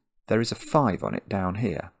 there is a 5 on it down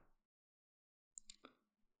here.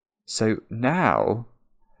 So now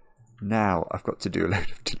I've got to do a load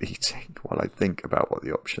of deleting while I think about what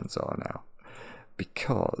the options are now.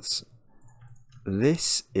 Because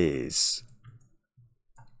this is...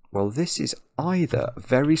 well, this is either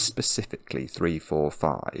very specifically 3, 4,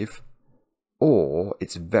 5, or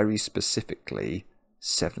it's very specifically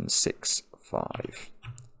 7, 6, 5.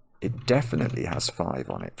 It definitely has 5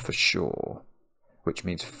 on it for sure, which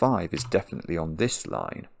means 5 is definitely on this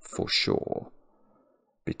line for sure,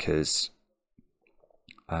 because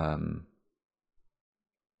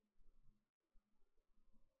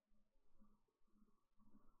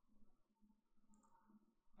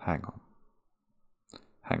hang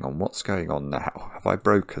on, what's going on now? Have I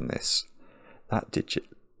broken this? That digit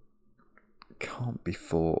can't be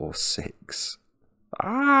 4 or 6.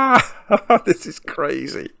 Ah, this is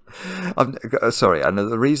crazy. I'm sorry, and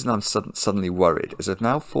the reason I'm suddenly worried is I've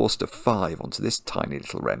now forced a 5 onto this tiny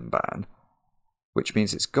little Renban, which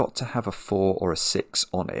means it's got to have a 4 or a 6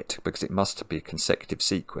 on it, because it must be a consecutive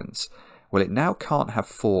sequence. Well, it now can't have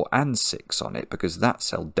 4 and 6 on it, because that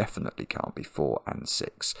cell definitely can't be 4 and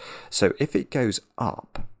 6. So if it goes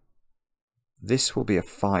up, this will be a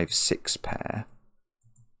 5, 6 pair,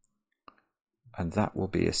 and that will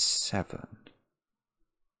be a 7.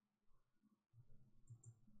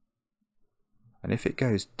 And if it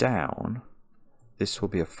goes down, this will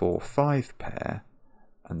be a 4, 5 pair,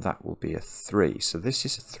 and that will be a 3. So this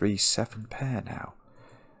is a 3, 7 pair now.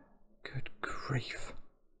 Good grief.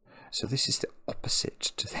 So this is the opposite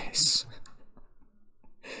to this.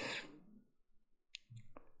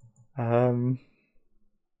 I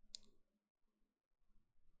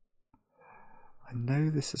know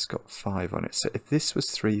this has got 5 on it. So if this was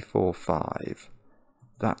 3, 4, 5,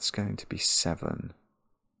 that's going to be 7.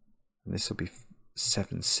 And this will be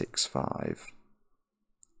 7, 6, 5.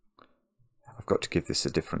 I've got to give this a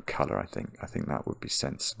different colour, I think. I think that would be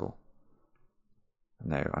sensible.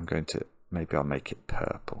 No, I'm going to... maybe I'll make it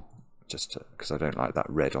purple. Just because I don't like that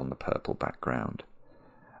red on the purple background.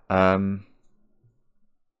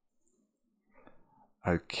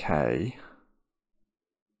 Okay.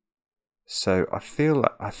 So I feel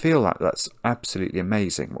like that's absolutely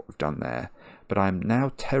amazing what we've done there, but I'm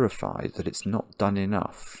now terrified that it's not done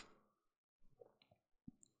enough,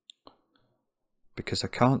 because I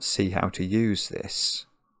can't see how to use this.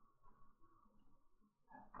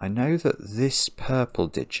 I know that this purple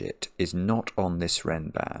digit is not on this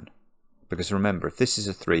Renban, because remember, if this is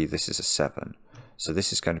a 3, this is a 7, so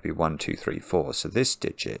this is going to be 1, 2, 3, 4. So this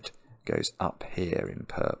digit goes up here in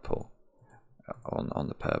purple, on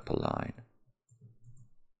the purple line.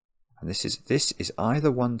 And this is either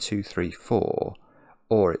 1, 2, 3, 4,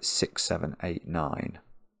 or it's 6, 7, 8, 9.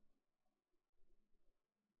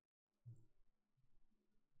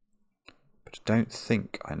 But I don't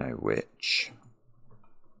think I know which.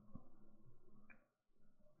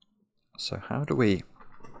 So how do we...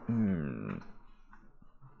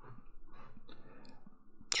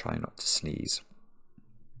 Try not to sneeze.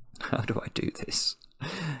 How do I do this?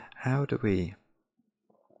 How do we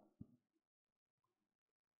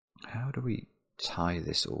tie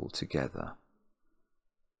this all together?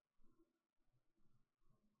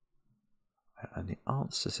 And the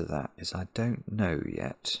answer to that is I don't know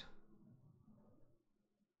yet.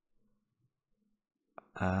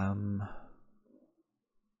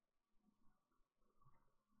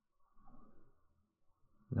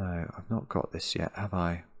 No, I've not got this yet, have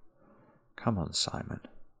I? Come on, Simon.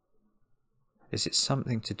 Is it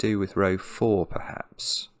something to do with row 4,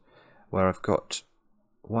 perhaps? Where I've got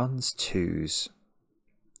 1s, 2s,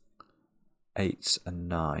 8s and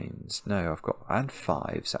 9s. No, I've got... and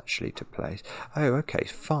 5s actually to place. Oh, okay,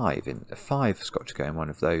 5's got to go in one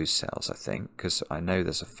of those cells, I think, because I know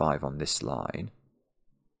there's a 5 on this line.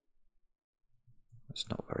 That's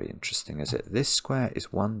not very interesting, is it? This square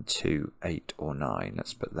is 1, 2, 8 or 9.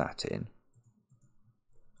 Let's put that in.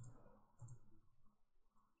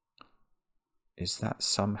 Is that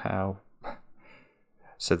somehow...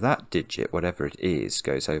 So that digit, whatever it is,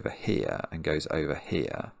 goes over here and goes over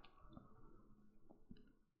here.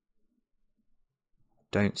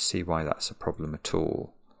 Don't see why that's a problem at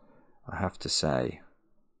all, I have to say.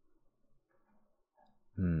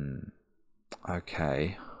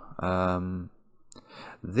 Okay.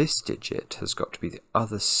 This digit has got to be the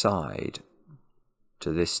other side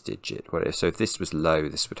to this digit. So if this was low,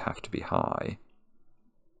 this would have to be high.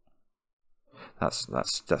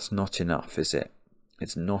 That's not enough, is it?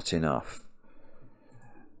 It's not enough.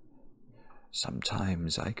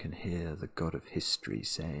 Sometimes I can hear the god of history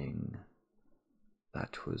saying,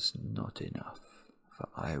 "That was not enough, for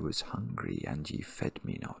I was hungry and ye fed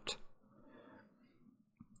me not."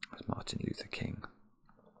 That's Martin Luther King.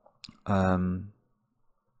 Dum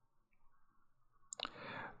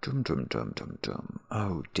dum dum dum dum.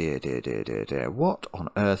 Oh dear, dear, dear, dear, dear. What on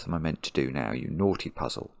earth am I meant to do now, you naughty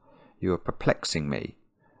puzzle? You are perplexing me.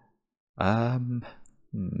 I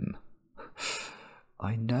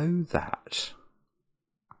know that.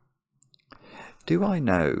 Do I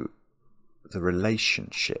know the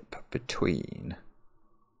relationship between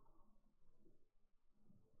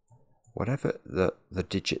whatever the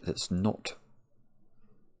digit that's not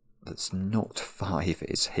 5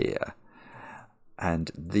 is here,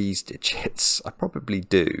 and these digits? I probably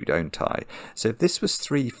do, don't I? So if this was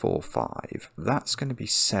 3, 4, 5, that's going to be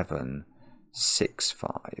 7, 6,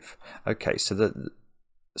 5. Okay, so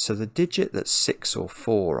the digit that's 6 or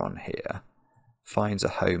 4 on here finds a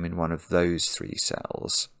home in one of those 3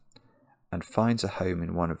 cells and finds a home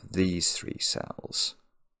in one of these 3 cells.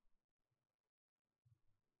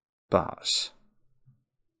 But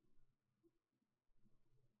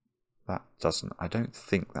that doesn't, I don't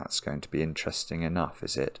think that's going to be interesting enough,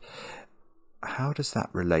 is it? How does that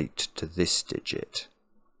relate to this digit?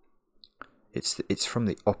 It's from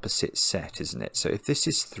the opposite set, isn't it? So if this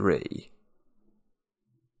is 3,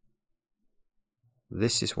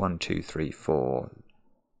 this is 1, 2, 3, 4,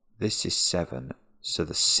 this is 7, so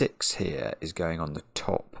the 6 here is going on the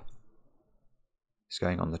top. It's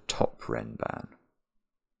going on the top renban.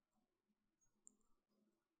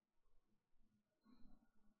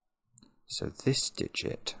 So this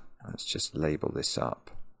digit, let's just label this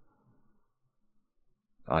up,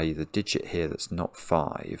 i.e. the digit here that's not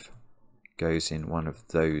 5 goes in one of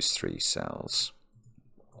those 3 cells.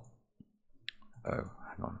 Oh,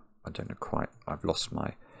 hang on, I don't know quite. I've lost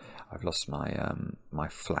my my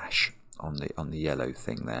flash on the yellow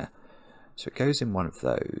thing there. So it goes in one of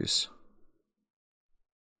those.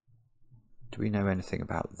 Do we know anything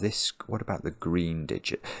about this? What about the green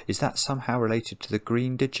digit? Is that somehow related to the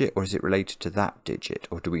green digit, or is it related to that digit,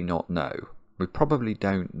 or do we not know? We probably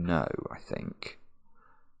don't know, I think.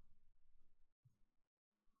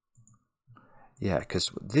 Yeah,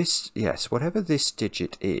 because this, yes, whatever this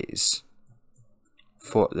digit is,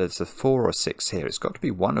 there's a 4 or 6 here. It's got to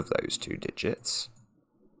be one of those 2 digits.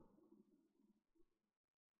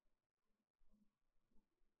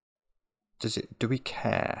 Do we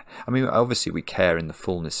care? I mean, obviously we care in the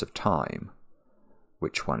fullness of time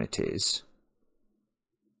which one it is.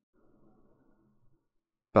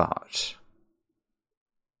 But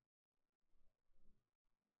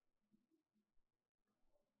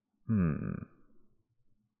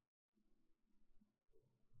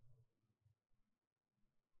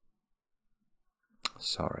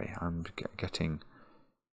sorry, I'm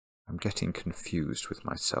getting confused with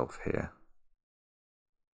myself here.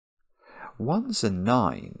 1s and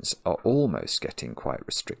 9s are almost getting quite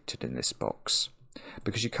restricted in this box,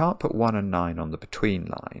 because you can't put 1 and 9 on the between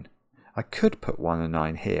line. I could put 1 and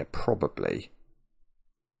 9 here, probably.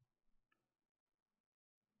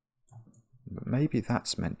 But maybe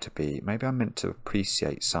that's meant to be, maybe I'm meant to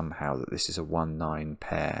appreciate somehow that this is a 1-9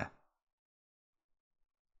 pair.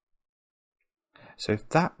 So if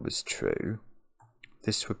that was true,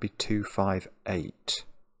 this would be 2, 5, 8.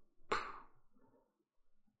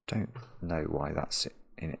 Don't know why that's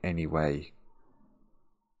in any way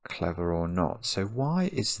clever or not. So why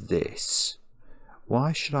is this?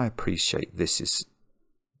 Why should I appreciate this is,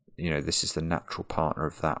 this is the natural partner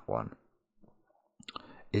of that one?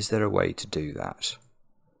 Is there a way to do that?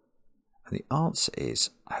 And the answer is,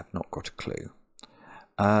 I have not got a clue.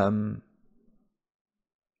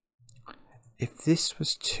 If this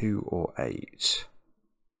was 2 or 8,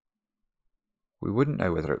 we wouldn't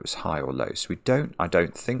know whether it was high or low. So I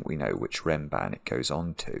don't think we know which renban it goes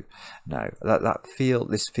on to. No,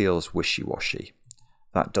 this feels wishy-washy.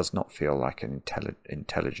 That does not feel like an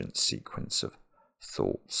intelligent sequence of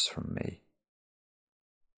thoughts from me.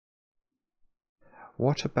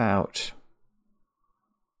 What about...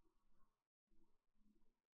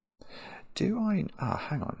 hang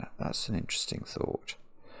on, that's an interesting thought.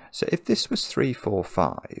 So if this was 3, 4,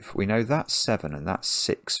 5, we know that's 7 and that's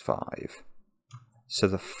 6, 5. So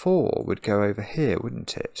the 4 would go over here,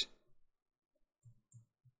 wouldn't it?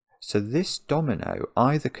 So this domino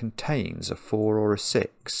either contains a 4 or a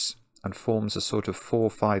 6 and forms a sort of 4,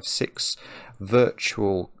 5, 6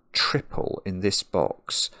 virtual triple in this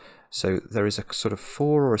box, So there is a sort of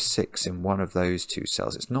 4 or a 6 in one of those two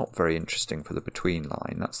cells. It's not very interesting for the between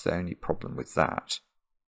line. That's the only problem with that.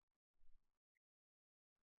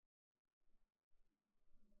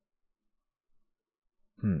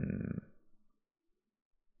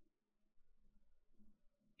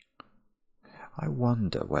 I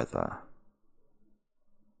wonder whether...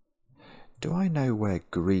 Do I know where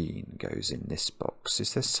green goes in this box?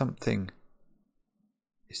 Is there something...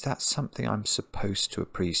 Is that something I'm supposed to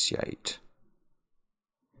appreciate?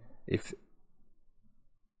 If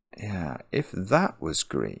that was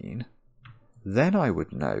green, then I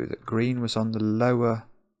would know that green was on the lower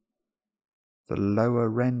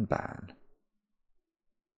Renban.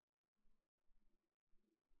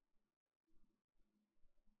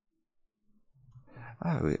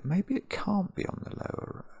 Oh, maybe it can't be on the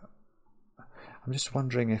lower. I'm just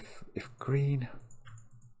wondering if green...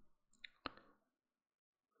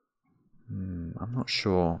 I'm not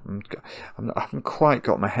sure. I haven't quite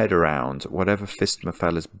got my head around whatever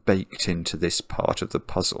Phistomefel has baked into this part of the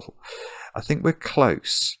puzzle. I think we're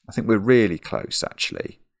close. I think we're really close,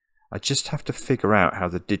 actually. I just have to figure out how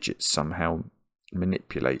the digits somehow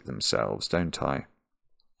manipulate themselves, don't I?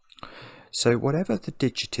 So whatever the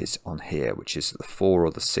digit is on here, which is the 4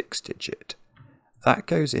 or the 6 digit, that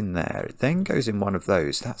goes in there. It then goes in one of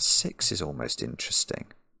those. That 6 is almost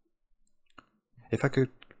interesting. If I could...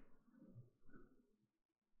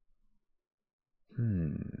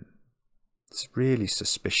 It's really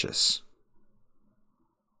suspicious.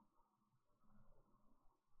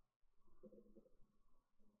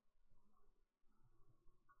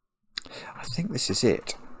 I think this is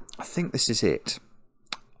it. I think this is it.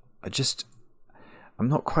 I'm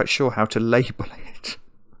not quite sure how to label it.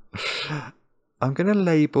 I'm going to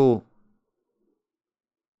label...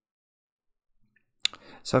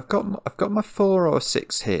 So I've got my 4 or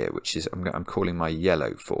 6 here, which is I'm calling my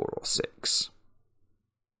yellow 4 or 6.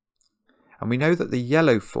 And we know that the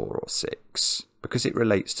yellow 4 or 6, because it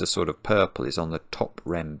relates to sort of purple, is on the top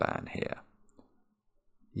Renban here.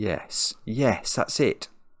 Yes, that's it.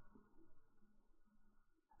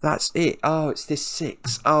 That's it. Oh, it's this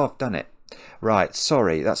 6. Oh, I've done it. Right,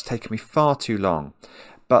 sorry, that's taken me far too long.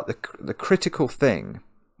 But the critical thing,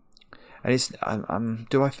 and it's,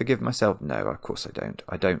 do I forgive myself? No, of course I don't.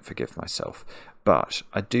 I don't forgive myself. But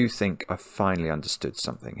I do think I've finally understood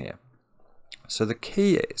something here. So the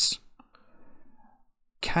key is,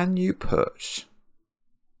 can you put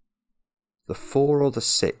the 4 or the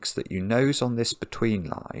 6 that you know's on this between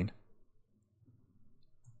line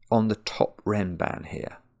on the top Renban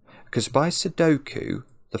here? Because by sudoku,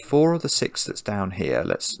 the 4 or the 6 that's down here,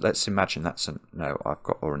 let's imagine that's a... No, I've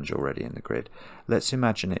got orange already in the grid. Let's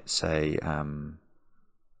imagine it's a... I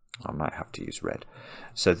might have to use red.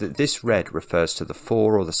 So that this red refers to the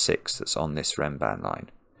 4 or the 6 that's on this Renban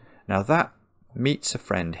line. Now that meets a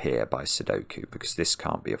friend here by sudoku, because this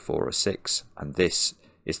can't be a 4 or 6, and this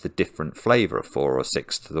is the different flavour of 4 or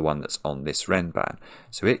 6 to the one that's on this Renban.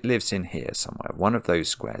 So it lives in here somewhere. One of those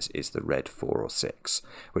squares is the red 4 or 6,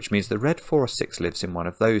 which means the red 4 or 6 lives in one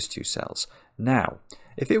of those two cells. Now,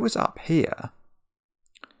 if it was up here,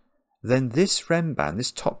 then this Renban,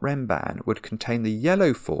 this top Renban, would contain the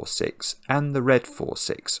yellow 4 6 and the red 4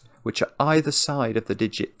 6, which are either side of the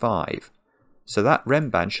digit 5. So that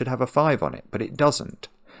Renban should have a 5 on it, but it doesn't.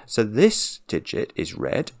 So this digit is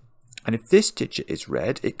red, and if this digit is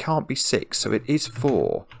red, it can't be 6, so it is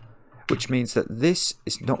 4, which means that this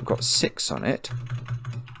has not got 6 on it.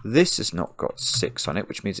 This has not got 6 on it,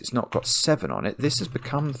 which means it's not got 7 on it. This has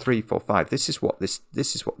become 3, 4, 5. This is what this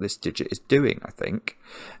digit is doing, I think.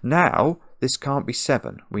 Now, this can't be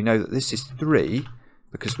 7. We know that this is 3,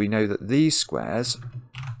 because we know that these squares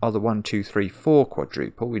are the 1, 2, 3, 4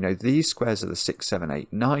 quadruple. We know these squares are the 6, 7,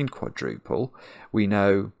 8, 9 quadruple. We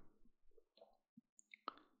know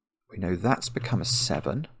that's become a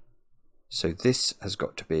 7. So this has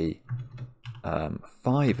got to be 5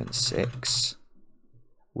 and 6.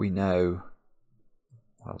 We know,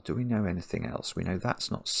 well, do we know anything else? We know that's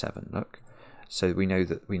not 7, look. So we know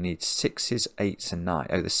that we need 6s, 8s and 9.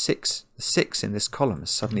 Oh, the 6 in this column has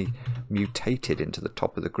suddenly mutated into the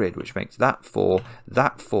top of the grid, which makes that 4,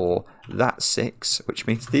 that 6, which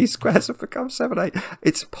means these squares have become 7, 8.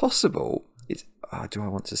 It's possible. Do I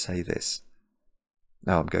want to say this?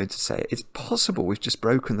 No, I'm going to say it. It's possible we've just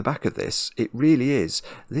broken the back of this. It really is.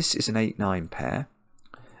 This is an 8, 9 pair.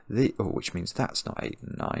 Which means that's not 8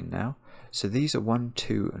 and 9 now. So these are 1,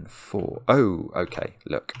 2 and 4. Oh, okay.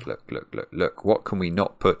 Look. What can we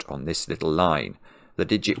not put on this little line? The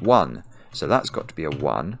digit 1. So that's got to be a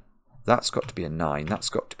 1. That's got to be a 9. That's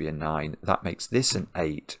got to be a 9. That makes this an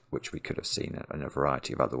 8, which we could have seen in a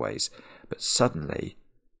variety of other ways. But suddenly,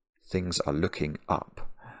 things are looking up.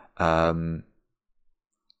 Come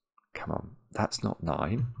on, that's not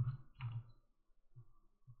 9.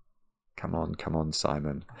 Come on,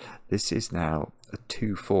 Simon. This is now a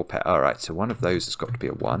 2-4 pair. All right, so one of those has got to be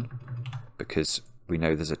a 1 because we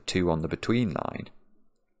know there's a 2 on the between line.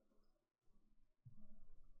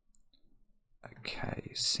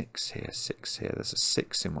 Okay, 6 here, 6 here. There's a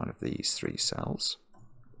 6 in one of these 3 cells.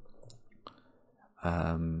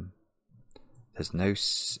 There's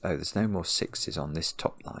no more 6s on this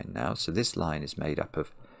top line now. So this line is made up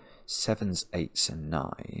of 7s, 8s and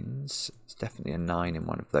 9s. It's definitely a 9 in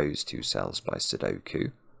one of those 2 cells by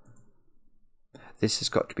sudoku. This has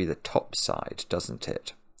got to be the top side, doesn't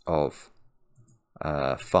it, of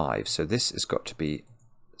 5. So this has got to be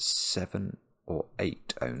 7 or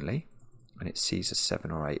 8 only. And it sees a 7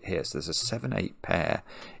 or 8 here. So there's a 7-8 pair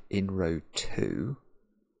in row 2.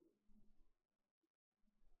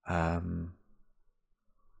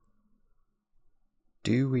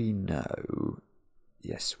 Do we know?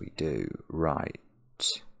 Yes, we do. Right.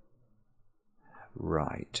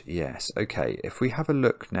 Right, yes. Okay, if we have a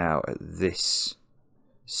look now at this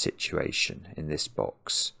situation in this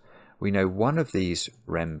box, we know one of these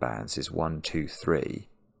rem bands is 1, 2, 3,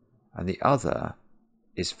 and the other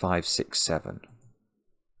is 5, 6, 7.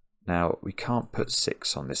 Now, we can't put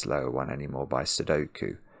 6 on this lower one anymore by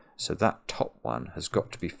sudoku, so that top one has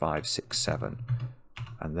got to be 5, 6, 7.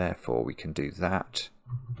 And therefore we can do that.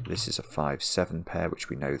 This is a 5, 7 pair, which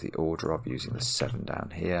we know the order of using the 7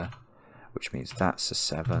 down here, which means that's a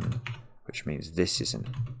 7, which means this is an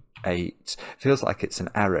 8. Feels like it's an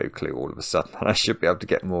arrow clue all of a sudden, and I should be able to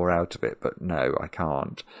get more out of it, but no, I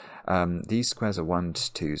can't. These squares are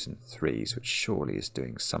 1s, 2s and 3s, which surely is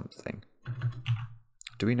doing something.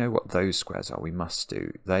 Do we know what those squares are? We must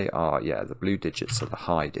do. They are, yeah, the blue digits are the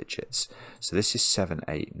high digits. So this is 7,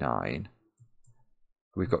 8, 9.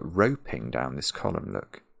 We've got roping down this column,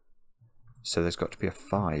 look. So there's got to be a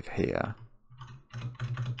 5 here.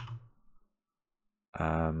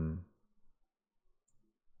 Can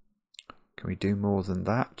we do more than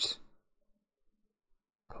that?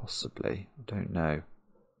 Possibly. I don't know.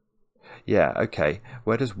 Yeah, okay.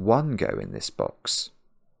 Where does 1 go in this box?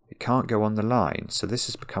 It can't go on the line. So this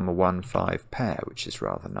has become a 1, 5 pair, which is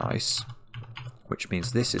rather nice. Which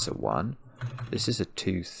means this is a 1. This is a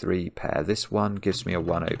 2, 3 pair. This one gives me a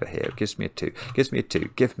 1 over here. It gives me a 2. Gives me a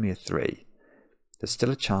 2. Give me a 3. There's still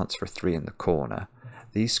a chance for a 3 in the corner.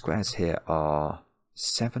 These squares here are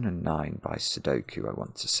 7 and 9 by sudoku, I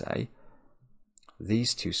want to say.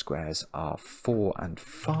 These 2 squares are 4 and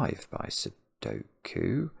 5 by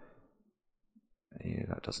sudoku. Yeah,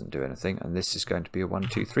 that doesn't do anything. And this is going to be a 1,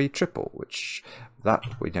 2, 3 triple, which that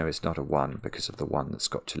we know is not a 1 because of the 1 that's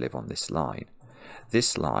got to live on this line.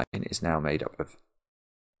 This line is now made up of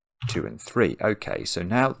 2 and 3. Okay, so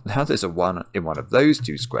now there's a 1 in one of those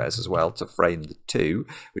 2 squares as well to frame the 2,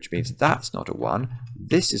 which means that's not a 1.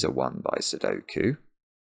 This is a 1 by sudoku.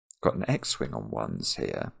 Got an X-wing on 1s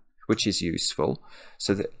here, which is useful.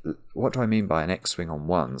 So what do I mean by an X-wing on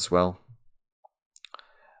 1s? Well,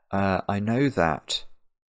 I know that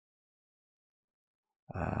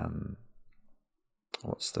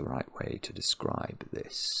what's the right way to describe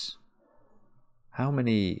this? How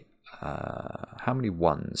many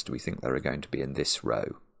 1s do we think there are going to be in this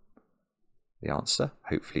row? The answer,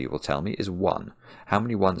 hopefully you will tell me, is 1. How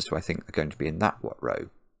many 1s do I think are going to be in that row?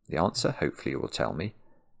 The answer, hopefully you will tell me,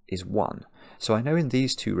 is 1. So I know in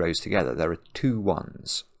these 2 rows together there are 2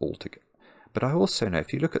 1s altogether. But I also know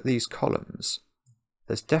if you look at these columns,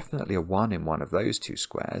 there's definitely a 1 in one of those 2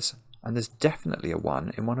 squares, and there's definitely a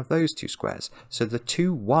 1 in one of those 2 squares. So the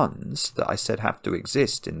 2 1s that I said have to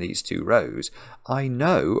exist in these 2 rows, I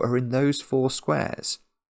know are in those 4 squares.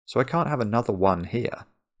 So I can't have another 1 here.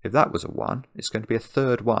 If that was a 1, it's going to be a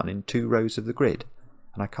third 1 in 2 rows of the grid.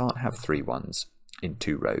 And I can't have 3 1s in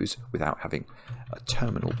 2 rows without having a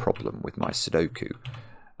terminal problem with my sudoku.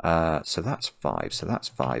 So that's 5, so that's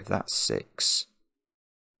 5, that's 6.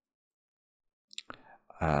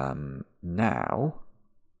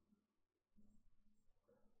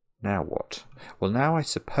 Now what? Well, now I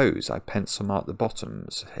suppose I pencil mark the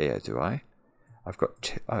bottoms here, do I? I've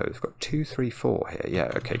got I've got 2, 3, 4 here.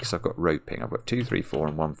 Yeah, okay, because I've got roping. I've got 2, 3, 4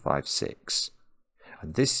 and 1, 5, 6.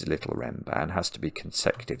 And this little rem band has to be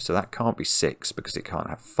consecutive, so that can't be 6 because it can't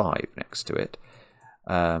have 5 next to it.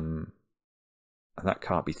 And that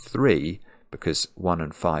can't be 3 because 1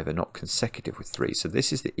 and 5 are not consecutive with 3. So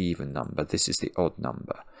this is the even number, this is the odd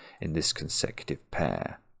number in this consecutive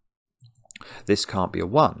pair. This can't be a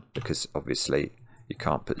 1 because obviously you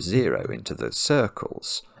can't put 0 into the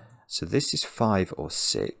circles. So this is 5 or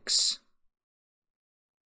 6.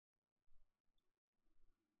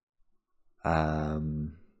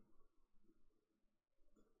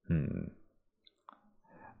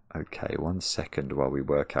 Okay, 1 second while we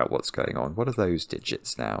work out what's going on. What are those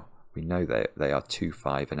digits now? We know they are 2,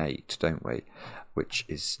 5 and 8, don't we? Which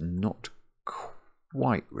is not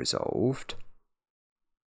quite resolved.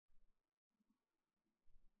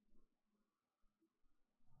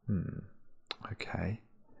 Okay.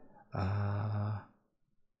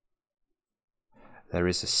 There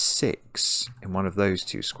is a 6 in one of those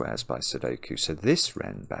two squares by Sudoku. So this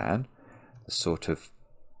Renban, the sort of,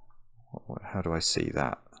 how do I see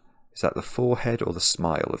that? Is that the forehead or the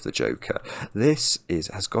smile of the Joker? This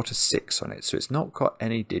has got a 6 on it, so it's not got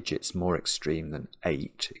any digits more extreme than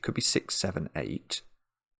 8. It could be 6, 7, 8.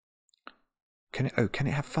 Can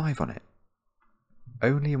it have 5 on it?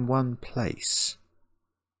 Only in one place.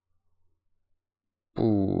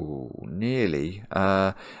 Ooh, nearly.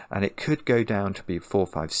 And it could go down to be 4,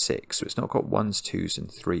 5, 6, so it's not got 1s, 2s and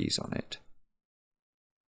 3s on it.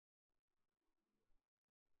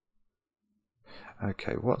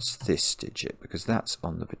 Okay, what's this digit? Because that's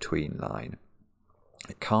on the between line.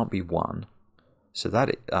 It can't be 1. So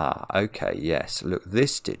that okay, yes. Look,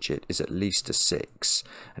 this digit is at least a 6.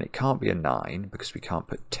 And it can't be a 9 because we can't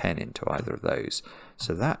put 10 into either of those.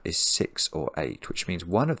 So that is 6 or 8, which means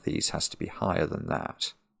one of these has to be higher than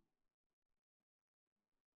that.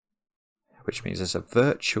 Which means there's a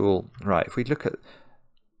virtual... Right, if we look at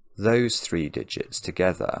those 3 digits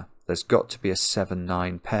together, there's got to be a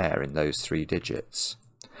 7-9 pair in those 3 digits.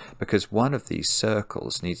 Because one of these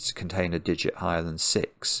circles needs to contain a digit higher than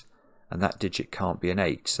 6. And that digit can't be an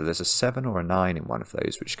 8. So there's a 7 or a 9 in one of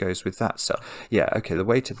those, which goes with that cell. Yeah, okay, the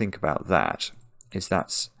way to think about that is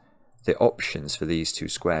that's the options for these two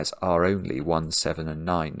squares are only 1, 7 and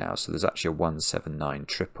 9 now. So there's actually a 1, 7, 9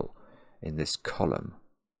 triple in this column,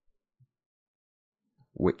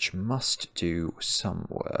 which must do some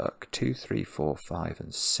work. 2, 3, 4, 5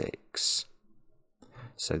 and 6.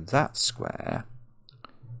 So that square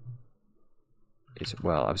is,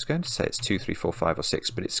 well, I was going to say it's 2, 3, 4, 5 or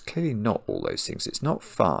 6, but it's clearly not all those things. It's not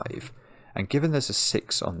 5. And given there's a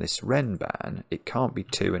 6 on this Renban, it can't be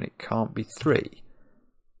 2 and it can't be 3.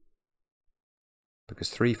 Because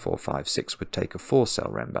 3, 4, 5, 6 would take a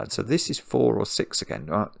 4-cell Renban. So this is 4 or 6 again.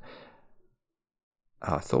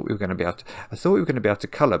 I thought we were going to be able to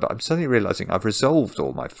colour, but I'm suddenly realising I've resolved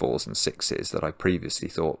all my 4s and 6s that I previously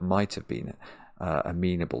thought might have been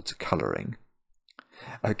amenable to colouring.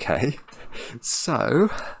 Okay, so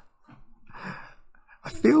I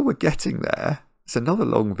feel we're getting there. It's another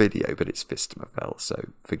long video, but it's Phistomefel, so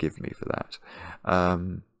forgive me for that.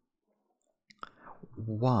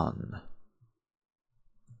 1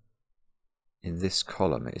 in this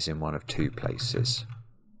column is in one of 2 places.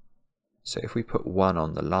 So if we put 1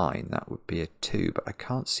 on the line, that would be a 2, but I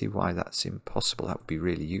can't see why that's impossible. That would be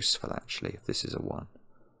really useful, actually, if this is a 1.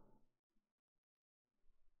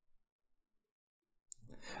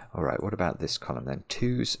 All right, what about this column then?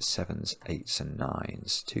 2s, 7s, 8s and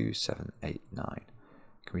 9s. 2, 7, 8, 9.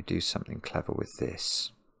 Can we do something clever with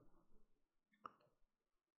this?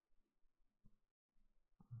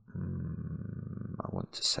 I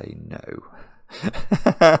want to say no.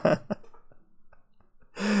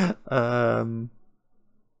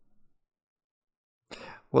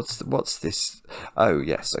 What's this? Oh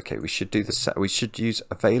yes, okay. We should do the. We should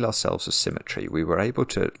avail ourselves of symmetry. We were able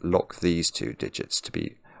to lock these 2 digits to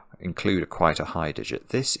include quite a high digit.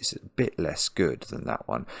 This is a bit less good than that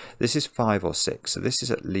one. This is 5 or 6, so this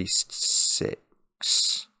is at least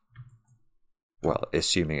 6. Well,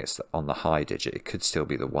 assuming it's on the high digit, it could still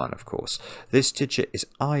be the 1, of course. This digit is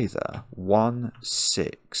either 1,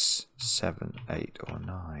 6, 7, 8 or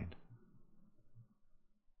 9.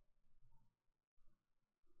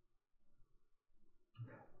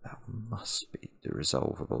 That must be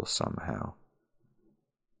resolvable somehow.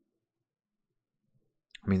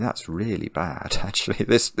 I mean, that's really bad, actually.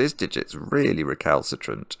 This digit's really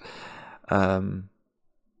recalcitrant. I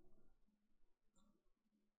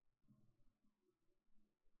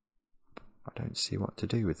don't see what to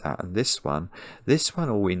do with that. And this one,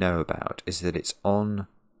 all we know about is that it's on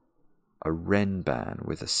a Renban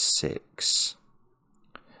with a 6.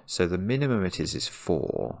 So the minimum it is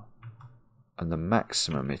 4, and the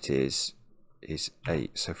maximum it is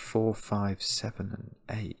 8. So 4, 5, 7 and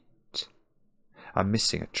 8. I'm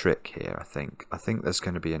missing a trick here, I think. I think there's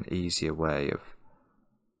going to be an easier way of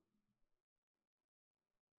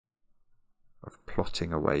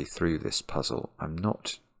plotting a way through this puzzle. I'm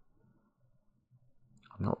not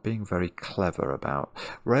being very clever about...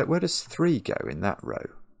 Where does 3 go in that row?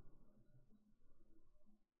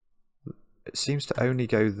 It seems to only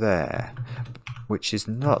go there. which is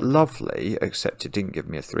not lovely, except it didn't give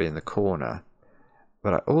me a 3 in the corner.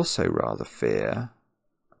 But I also rather fear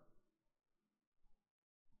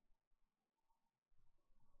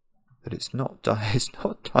that it's not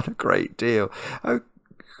done a great deal. Oh,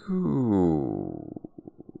 ooh.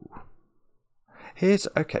 Here's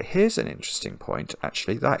an interesting point,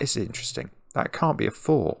 actually. That is interesting. That can't be a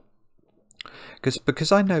 4.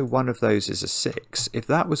 Because I know one of those is a 6. If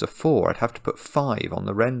that was a 4, I'd have to put 5 on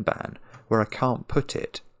the Renban, where I can't put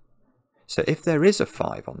it. So if there is a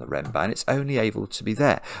 5 on the Renban, it's only able to be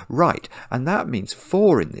there. Right, and that means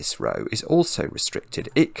 4 in this row is also restricted.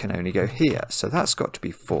 It can only go here, so that's got to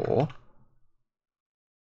be 4.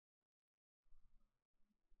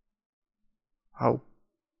 Oh,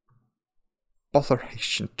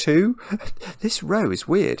 botheration, 2? This row is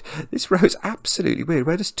weird. This row is absolutely weird.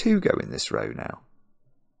 Where does 2 go in this row now?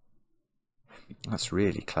 That's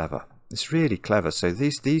really clever. It's really clever. So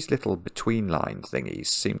these little between line thingies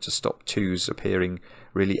seem to stop 2s appearing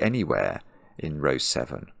really anywhere in row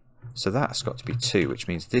 7. So that's got to be 2, which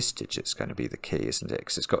means this digit's going to be the key, isn't it?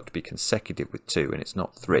 Because it's got to be consecutive with 2 and it's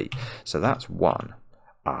not 3. So that's 1.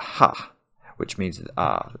 Aha! Which means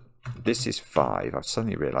that, this is 5. I've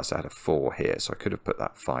suddenly realised I had a 4 here, so I could have put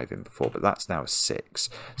that 5 in before, but that's now a 6.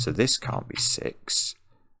 So this can't be 6.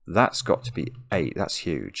 That's got to be 8. That's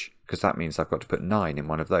huge, because that means I've got to put 9 in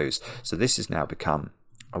one of those. So this has now become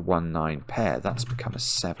a 1-9 pair. That's become a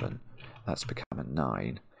 7. That's become a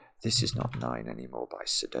 9. This is not 9 anymore by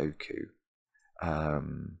Sudoku.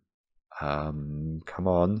 Come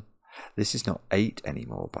on. This is not 8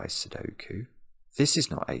 anymore by Sudoku. This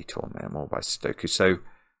is not 8 or more by Sudoku. So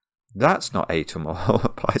that's not 8 or more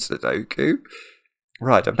by Sudoku.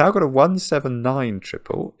 Right, I've now got a 1-7-9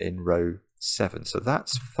 triple in row 7. So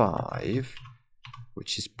that's 5,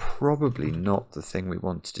 which is probably not the thing we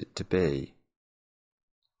wanted it to be.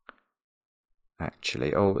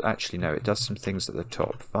 Actually, no, it does some things at the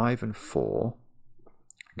top. 5 and 4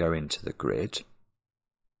 go into the grid.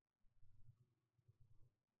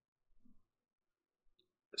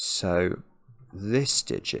 So this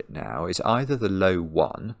digit now is either the low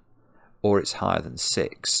 1 or it's higher than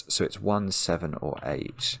 6. So it's 1, 7 or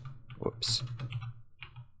 8. Whoops.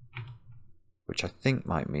 Which I think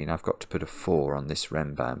might mean I've got to put a 4 on this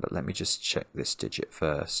Renban, but let me just check this digit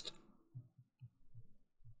first.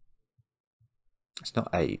 It's not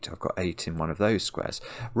 8. I've got 8 in one of those squares.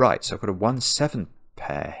 Right, so I've got a 1-7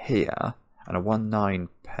 pair here and a 1-9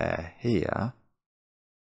 pair here.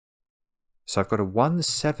 So I've got a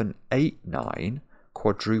 1-7-8-9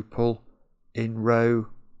 quadruple in row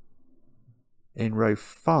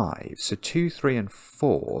 5. So 2, 3 and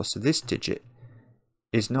 4. So this digit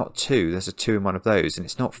is not 2. There's a 2 in one of those, and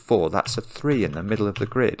it's not 4. That's a 3 in the middle of the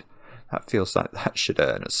grid. That feels like that should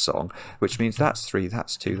earn a song, which means that's 3,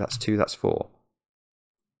 that's 2, that's 2, that's 4.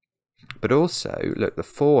 But also, look, the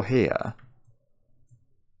 4 here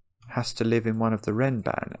has to live in one of the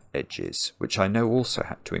Renban edges, which I know also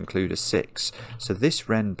had to include a 6. So this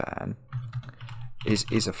Renban is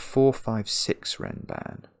a 4-5-6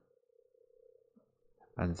 Renban.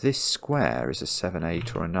 And this square is a 7,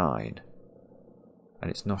 8 or a 9. And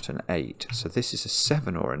it's not an 8. So this is a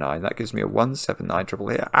 7 or a 9. That gives me a 1-7-9 triple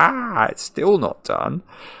here. Ah, it's still not done.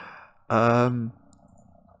 There's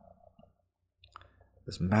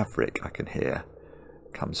Maverick, I can hear,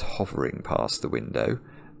 comes hovering past the window.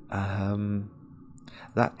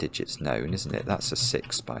 That digit's known, isn't it? That's a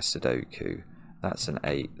 6 by Sudoku. That's an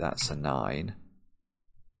 8. That's a 9.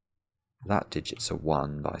 That digit's a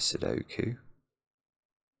 1 by Sudoku.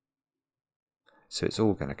 So it's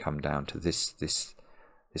all going to come down to this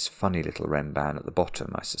funny little Renban at the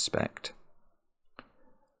bottom, I suspect.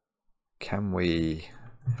 Can we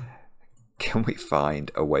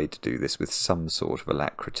find a way to do this with some sort of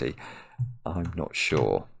alacrity? I'm not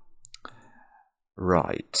sure.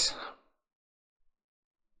 Right.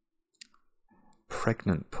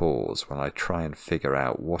 Pregnant pause while I try and figure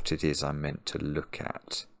out what it is I'm meant to look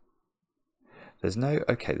at. There's no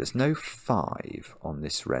 5 on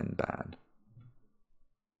this Renban.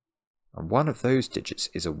 And one of those digits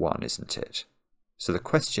is a 1, isn't it? So the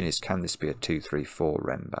question is, can this be a 2, 3, 4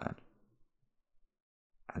 Renban?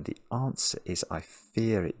 And the answer is, I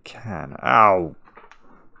fear it can. Ow!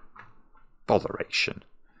 Botheration.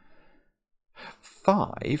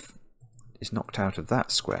 5 is knocked out of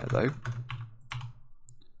that square, though.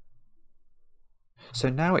 So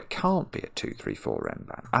now it can't be a 2, 3, 4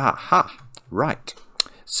 Renban. Aha! Right.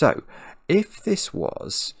 So, if this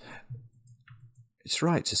was... It's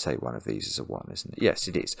right to say one of these is a 1, isn't it? Yes,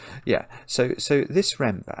 it is. Yeah. So this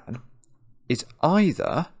Renban is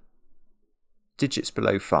either digits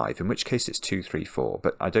below 5, in which case it's 2, 3, 4,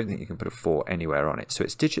 but I don't think you can put a 4 anywhere on it. So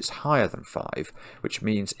it's digits higher than 5, which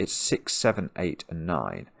means it's 6, 7, 8 and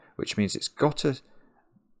 9, which means it's got to...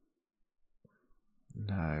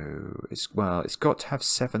 No, it's got to have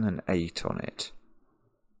 7 and 8 on it.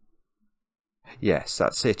 Yes,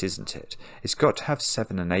 that's it, isn't it? It's got to have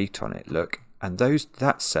 7 and 8 on it, look. And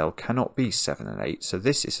that cell cannot be 7 and 8, so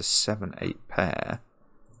this is a 7, 8 pair.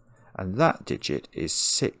 And that digit is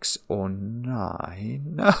 6 or 9.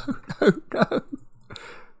 No, no, no.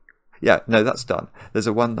 Yeah, no, that's done. There's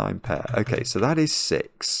a 1, 9 pair. Okay, so that is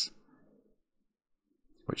 6.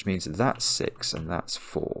 Which means that's 6 and that's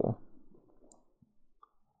 4.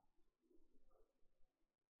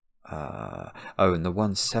 Oh, and the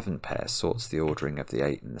 1, 7 pair sorts the ordering of the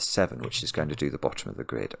 8 and the 7, which is going to do the bottom of the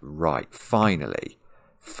grid. Right, finally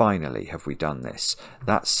have we done this.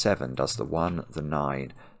 That 7 does the 1, the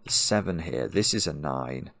 9, the 7 here. This is a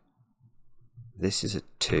 9. This is a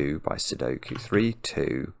 2 by Sudoku. 3,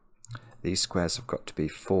 2. These squares have got to be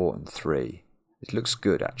 4 and 3. It looks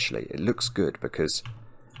good, actually. It looks good because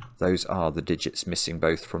those are the digits missing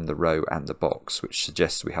both from the row and the box, which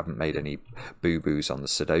suggests we haven't made any boo-boos on the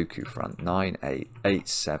Sudoku front. 9, 8, 8,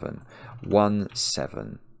 7, 1,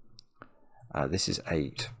 7. This is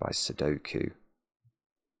 8 by Sudoku.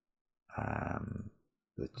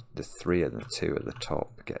 The 3 and the 2 at the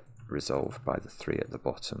top get resolved by the 3 at the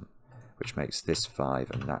bottom, which makes this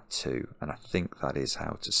 5 and that 2. And I think that is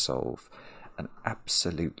how to solve an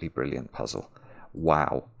absolutely brilliant puzzle.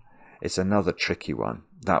 Wow. It's another tricky one.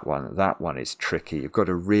 That one is tricky. You've got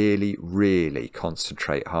to really, really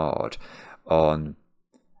concentrate hard on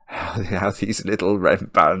how these little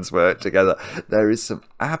red bands work together. There is some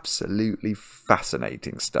absolutely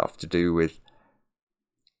fascinating stuff to do with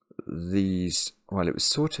these. Well, it was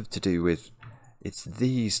sort of to do with it's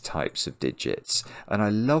these types of digits. And I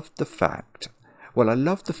loved the fact,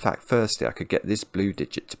 firstly, I could get this blue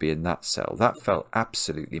digit to be in that cell. That felt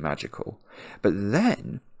absolutely magical. But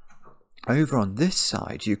then over on this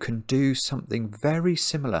side, you can do something very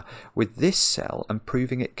similar with this cell and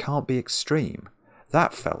proving it can't be extreme.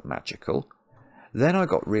 That felt magical. Then I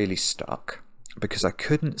got really stuck because I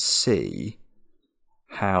couldn't see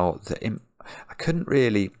how I couldn't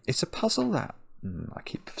really... It's a puzzle that... I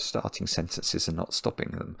keep starting sentences and not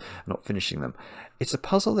stopping them, not finishing them. It's a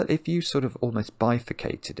puzzle that if you sort of almost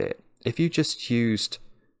bifurcated it, if you just used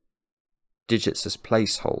digits as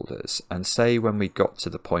placeholders, and say when we got to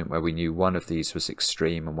the point where we knew one of these was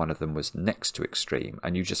extreme and one of them was next to extreme,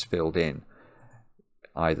 and you just filled in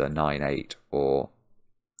either 9, 8 or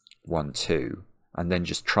 1, 2, and then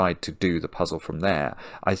just tried to do the puzzle from there,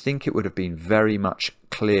 I think it would have been very much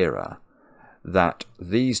clearer that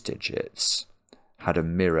these digits had a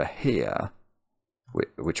mirror here,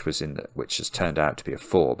 which has turned out to be a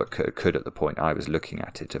 4, but could at the point I was looking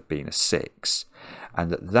at it have been a 6,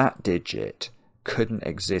 and that digit couldn't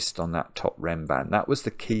exist on that top rem band. That was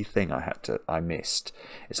the key thing I missed,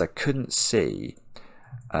 is I couldn't see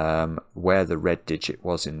where the red digit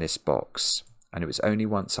was in this box, and it was only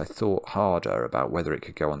once I thought harder about whether it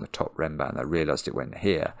could go on the top rem band I realised it went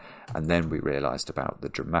here, and then we realised about the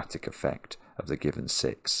dramatic effect of the given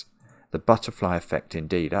 6. The butterfly effect,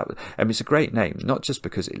 indeed. I mean, it's a great name, not just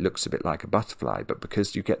because it looks a bit like a butterfly, but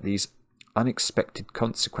because you get these unexpected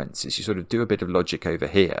consequences. You sort of do a bit of logic over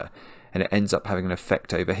here, and it ends up having an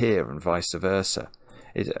effect over here, and vice versa.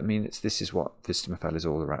 This is what Phistomefel is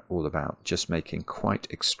all about, just making quite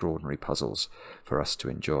extraordinary puzzles for us to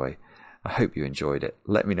enjoy. I hope you enjoyed it.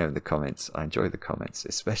 Let me know in the comments. I enjoy the comments,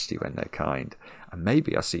 especially when they're kind. And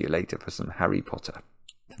maybe I'll see you later for some Harry Potter.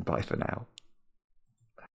 Bye for now.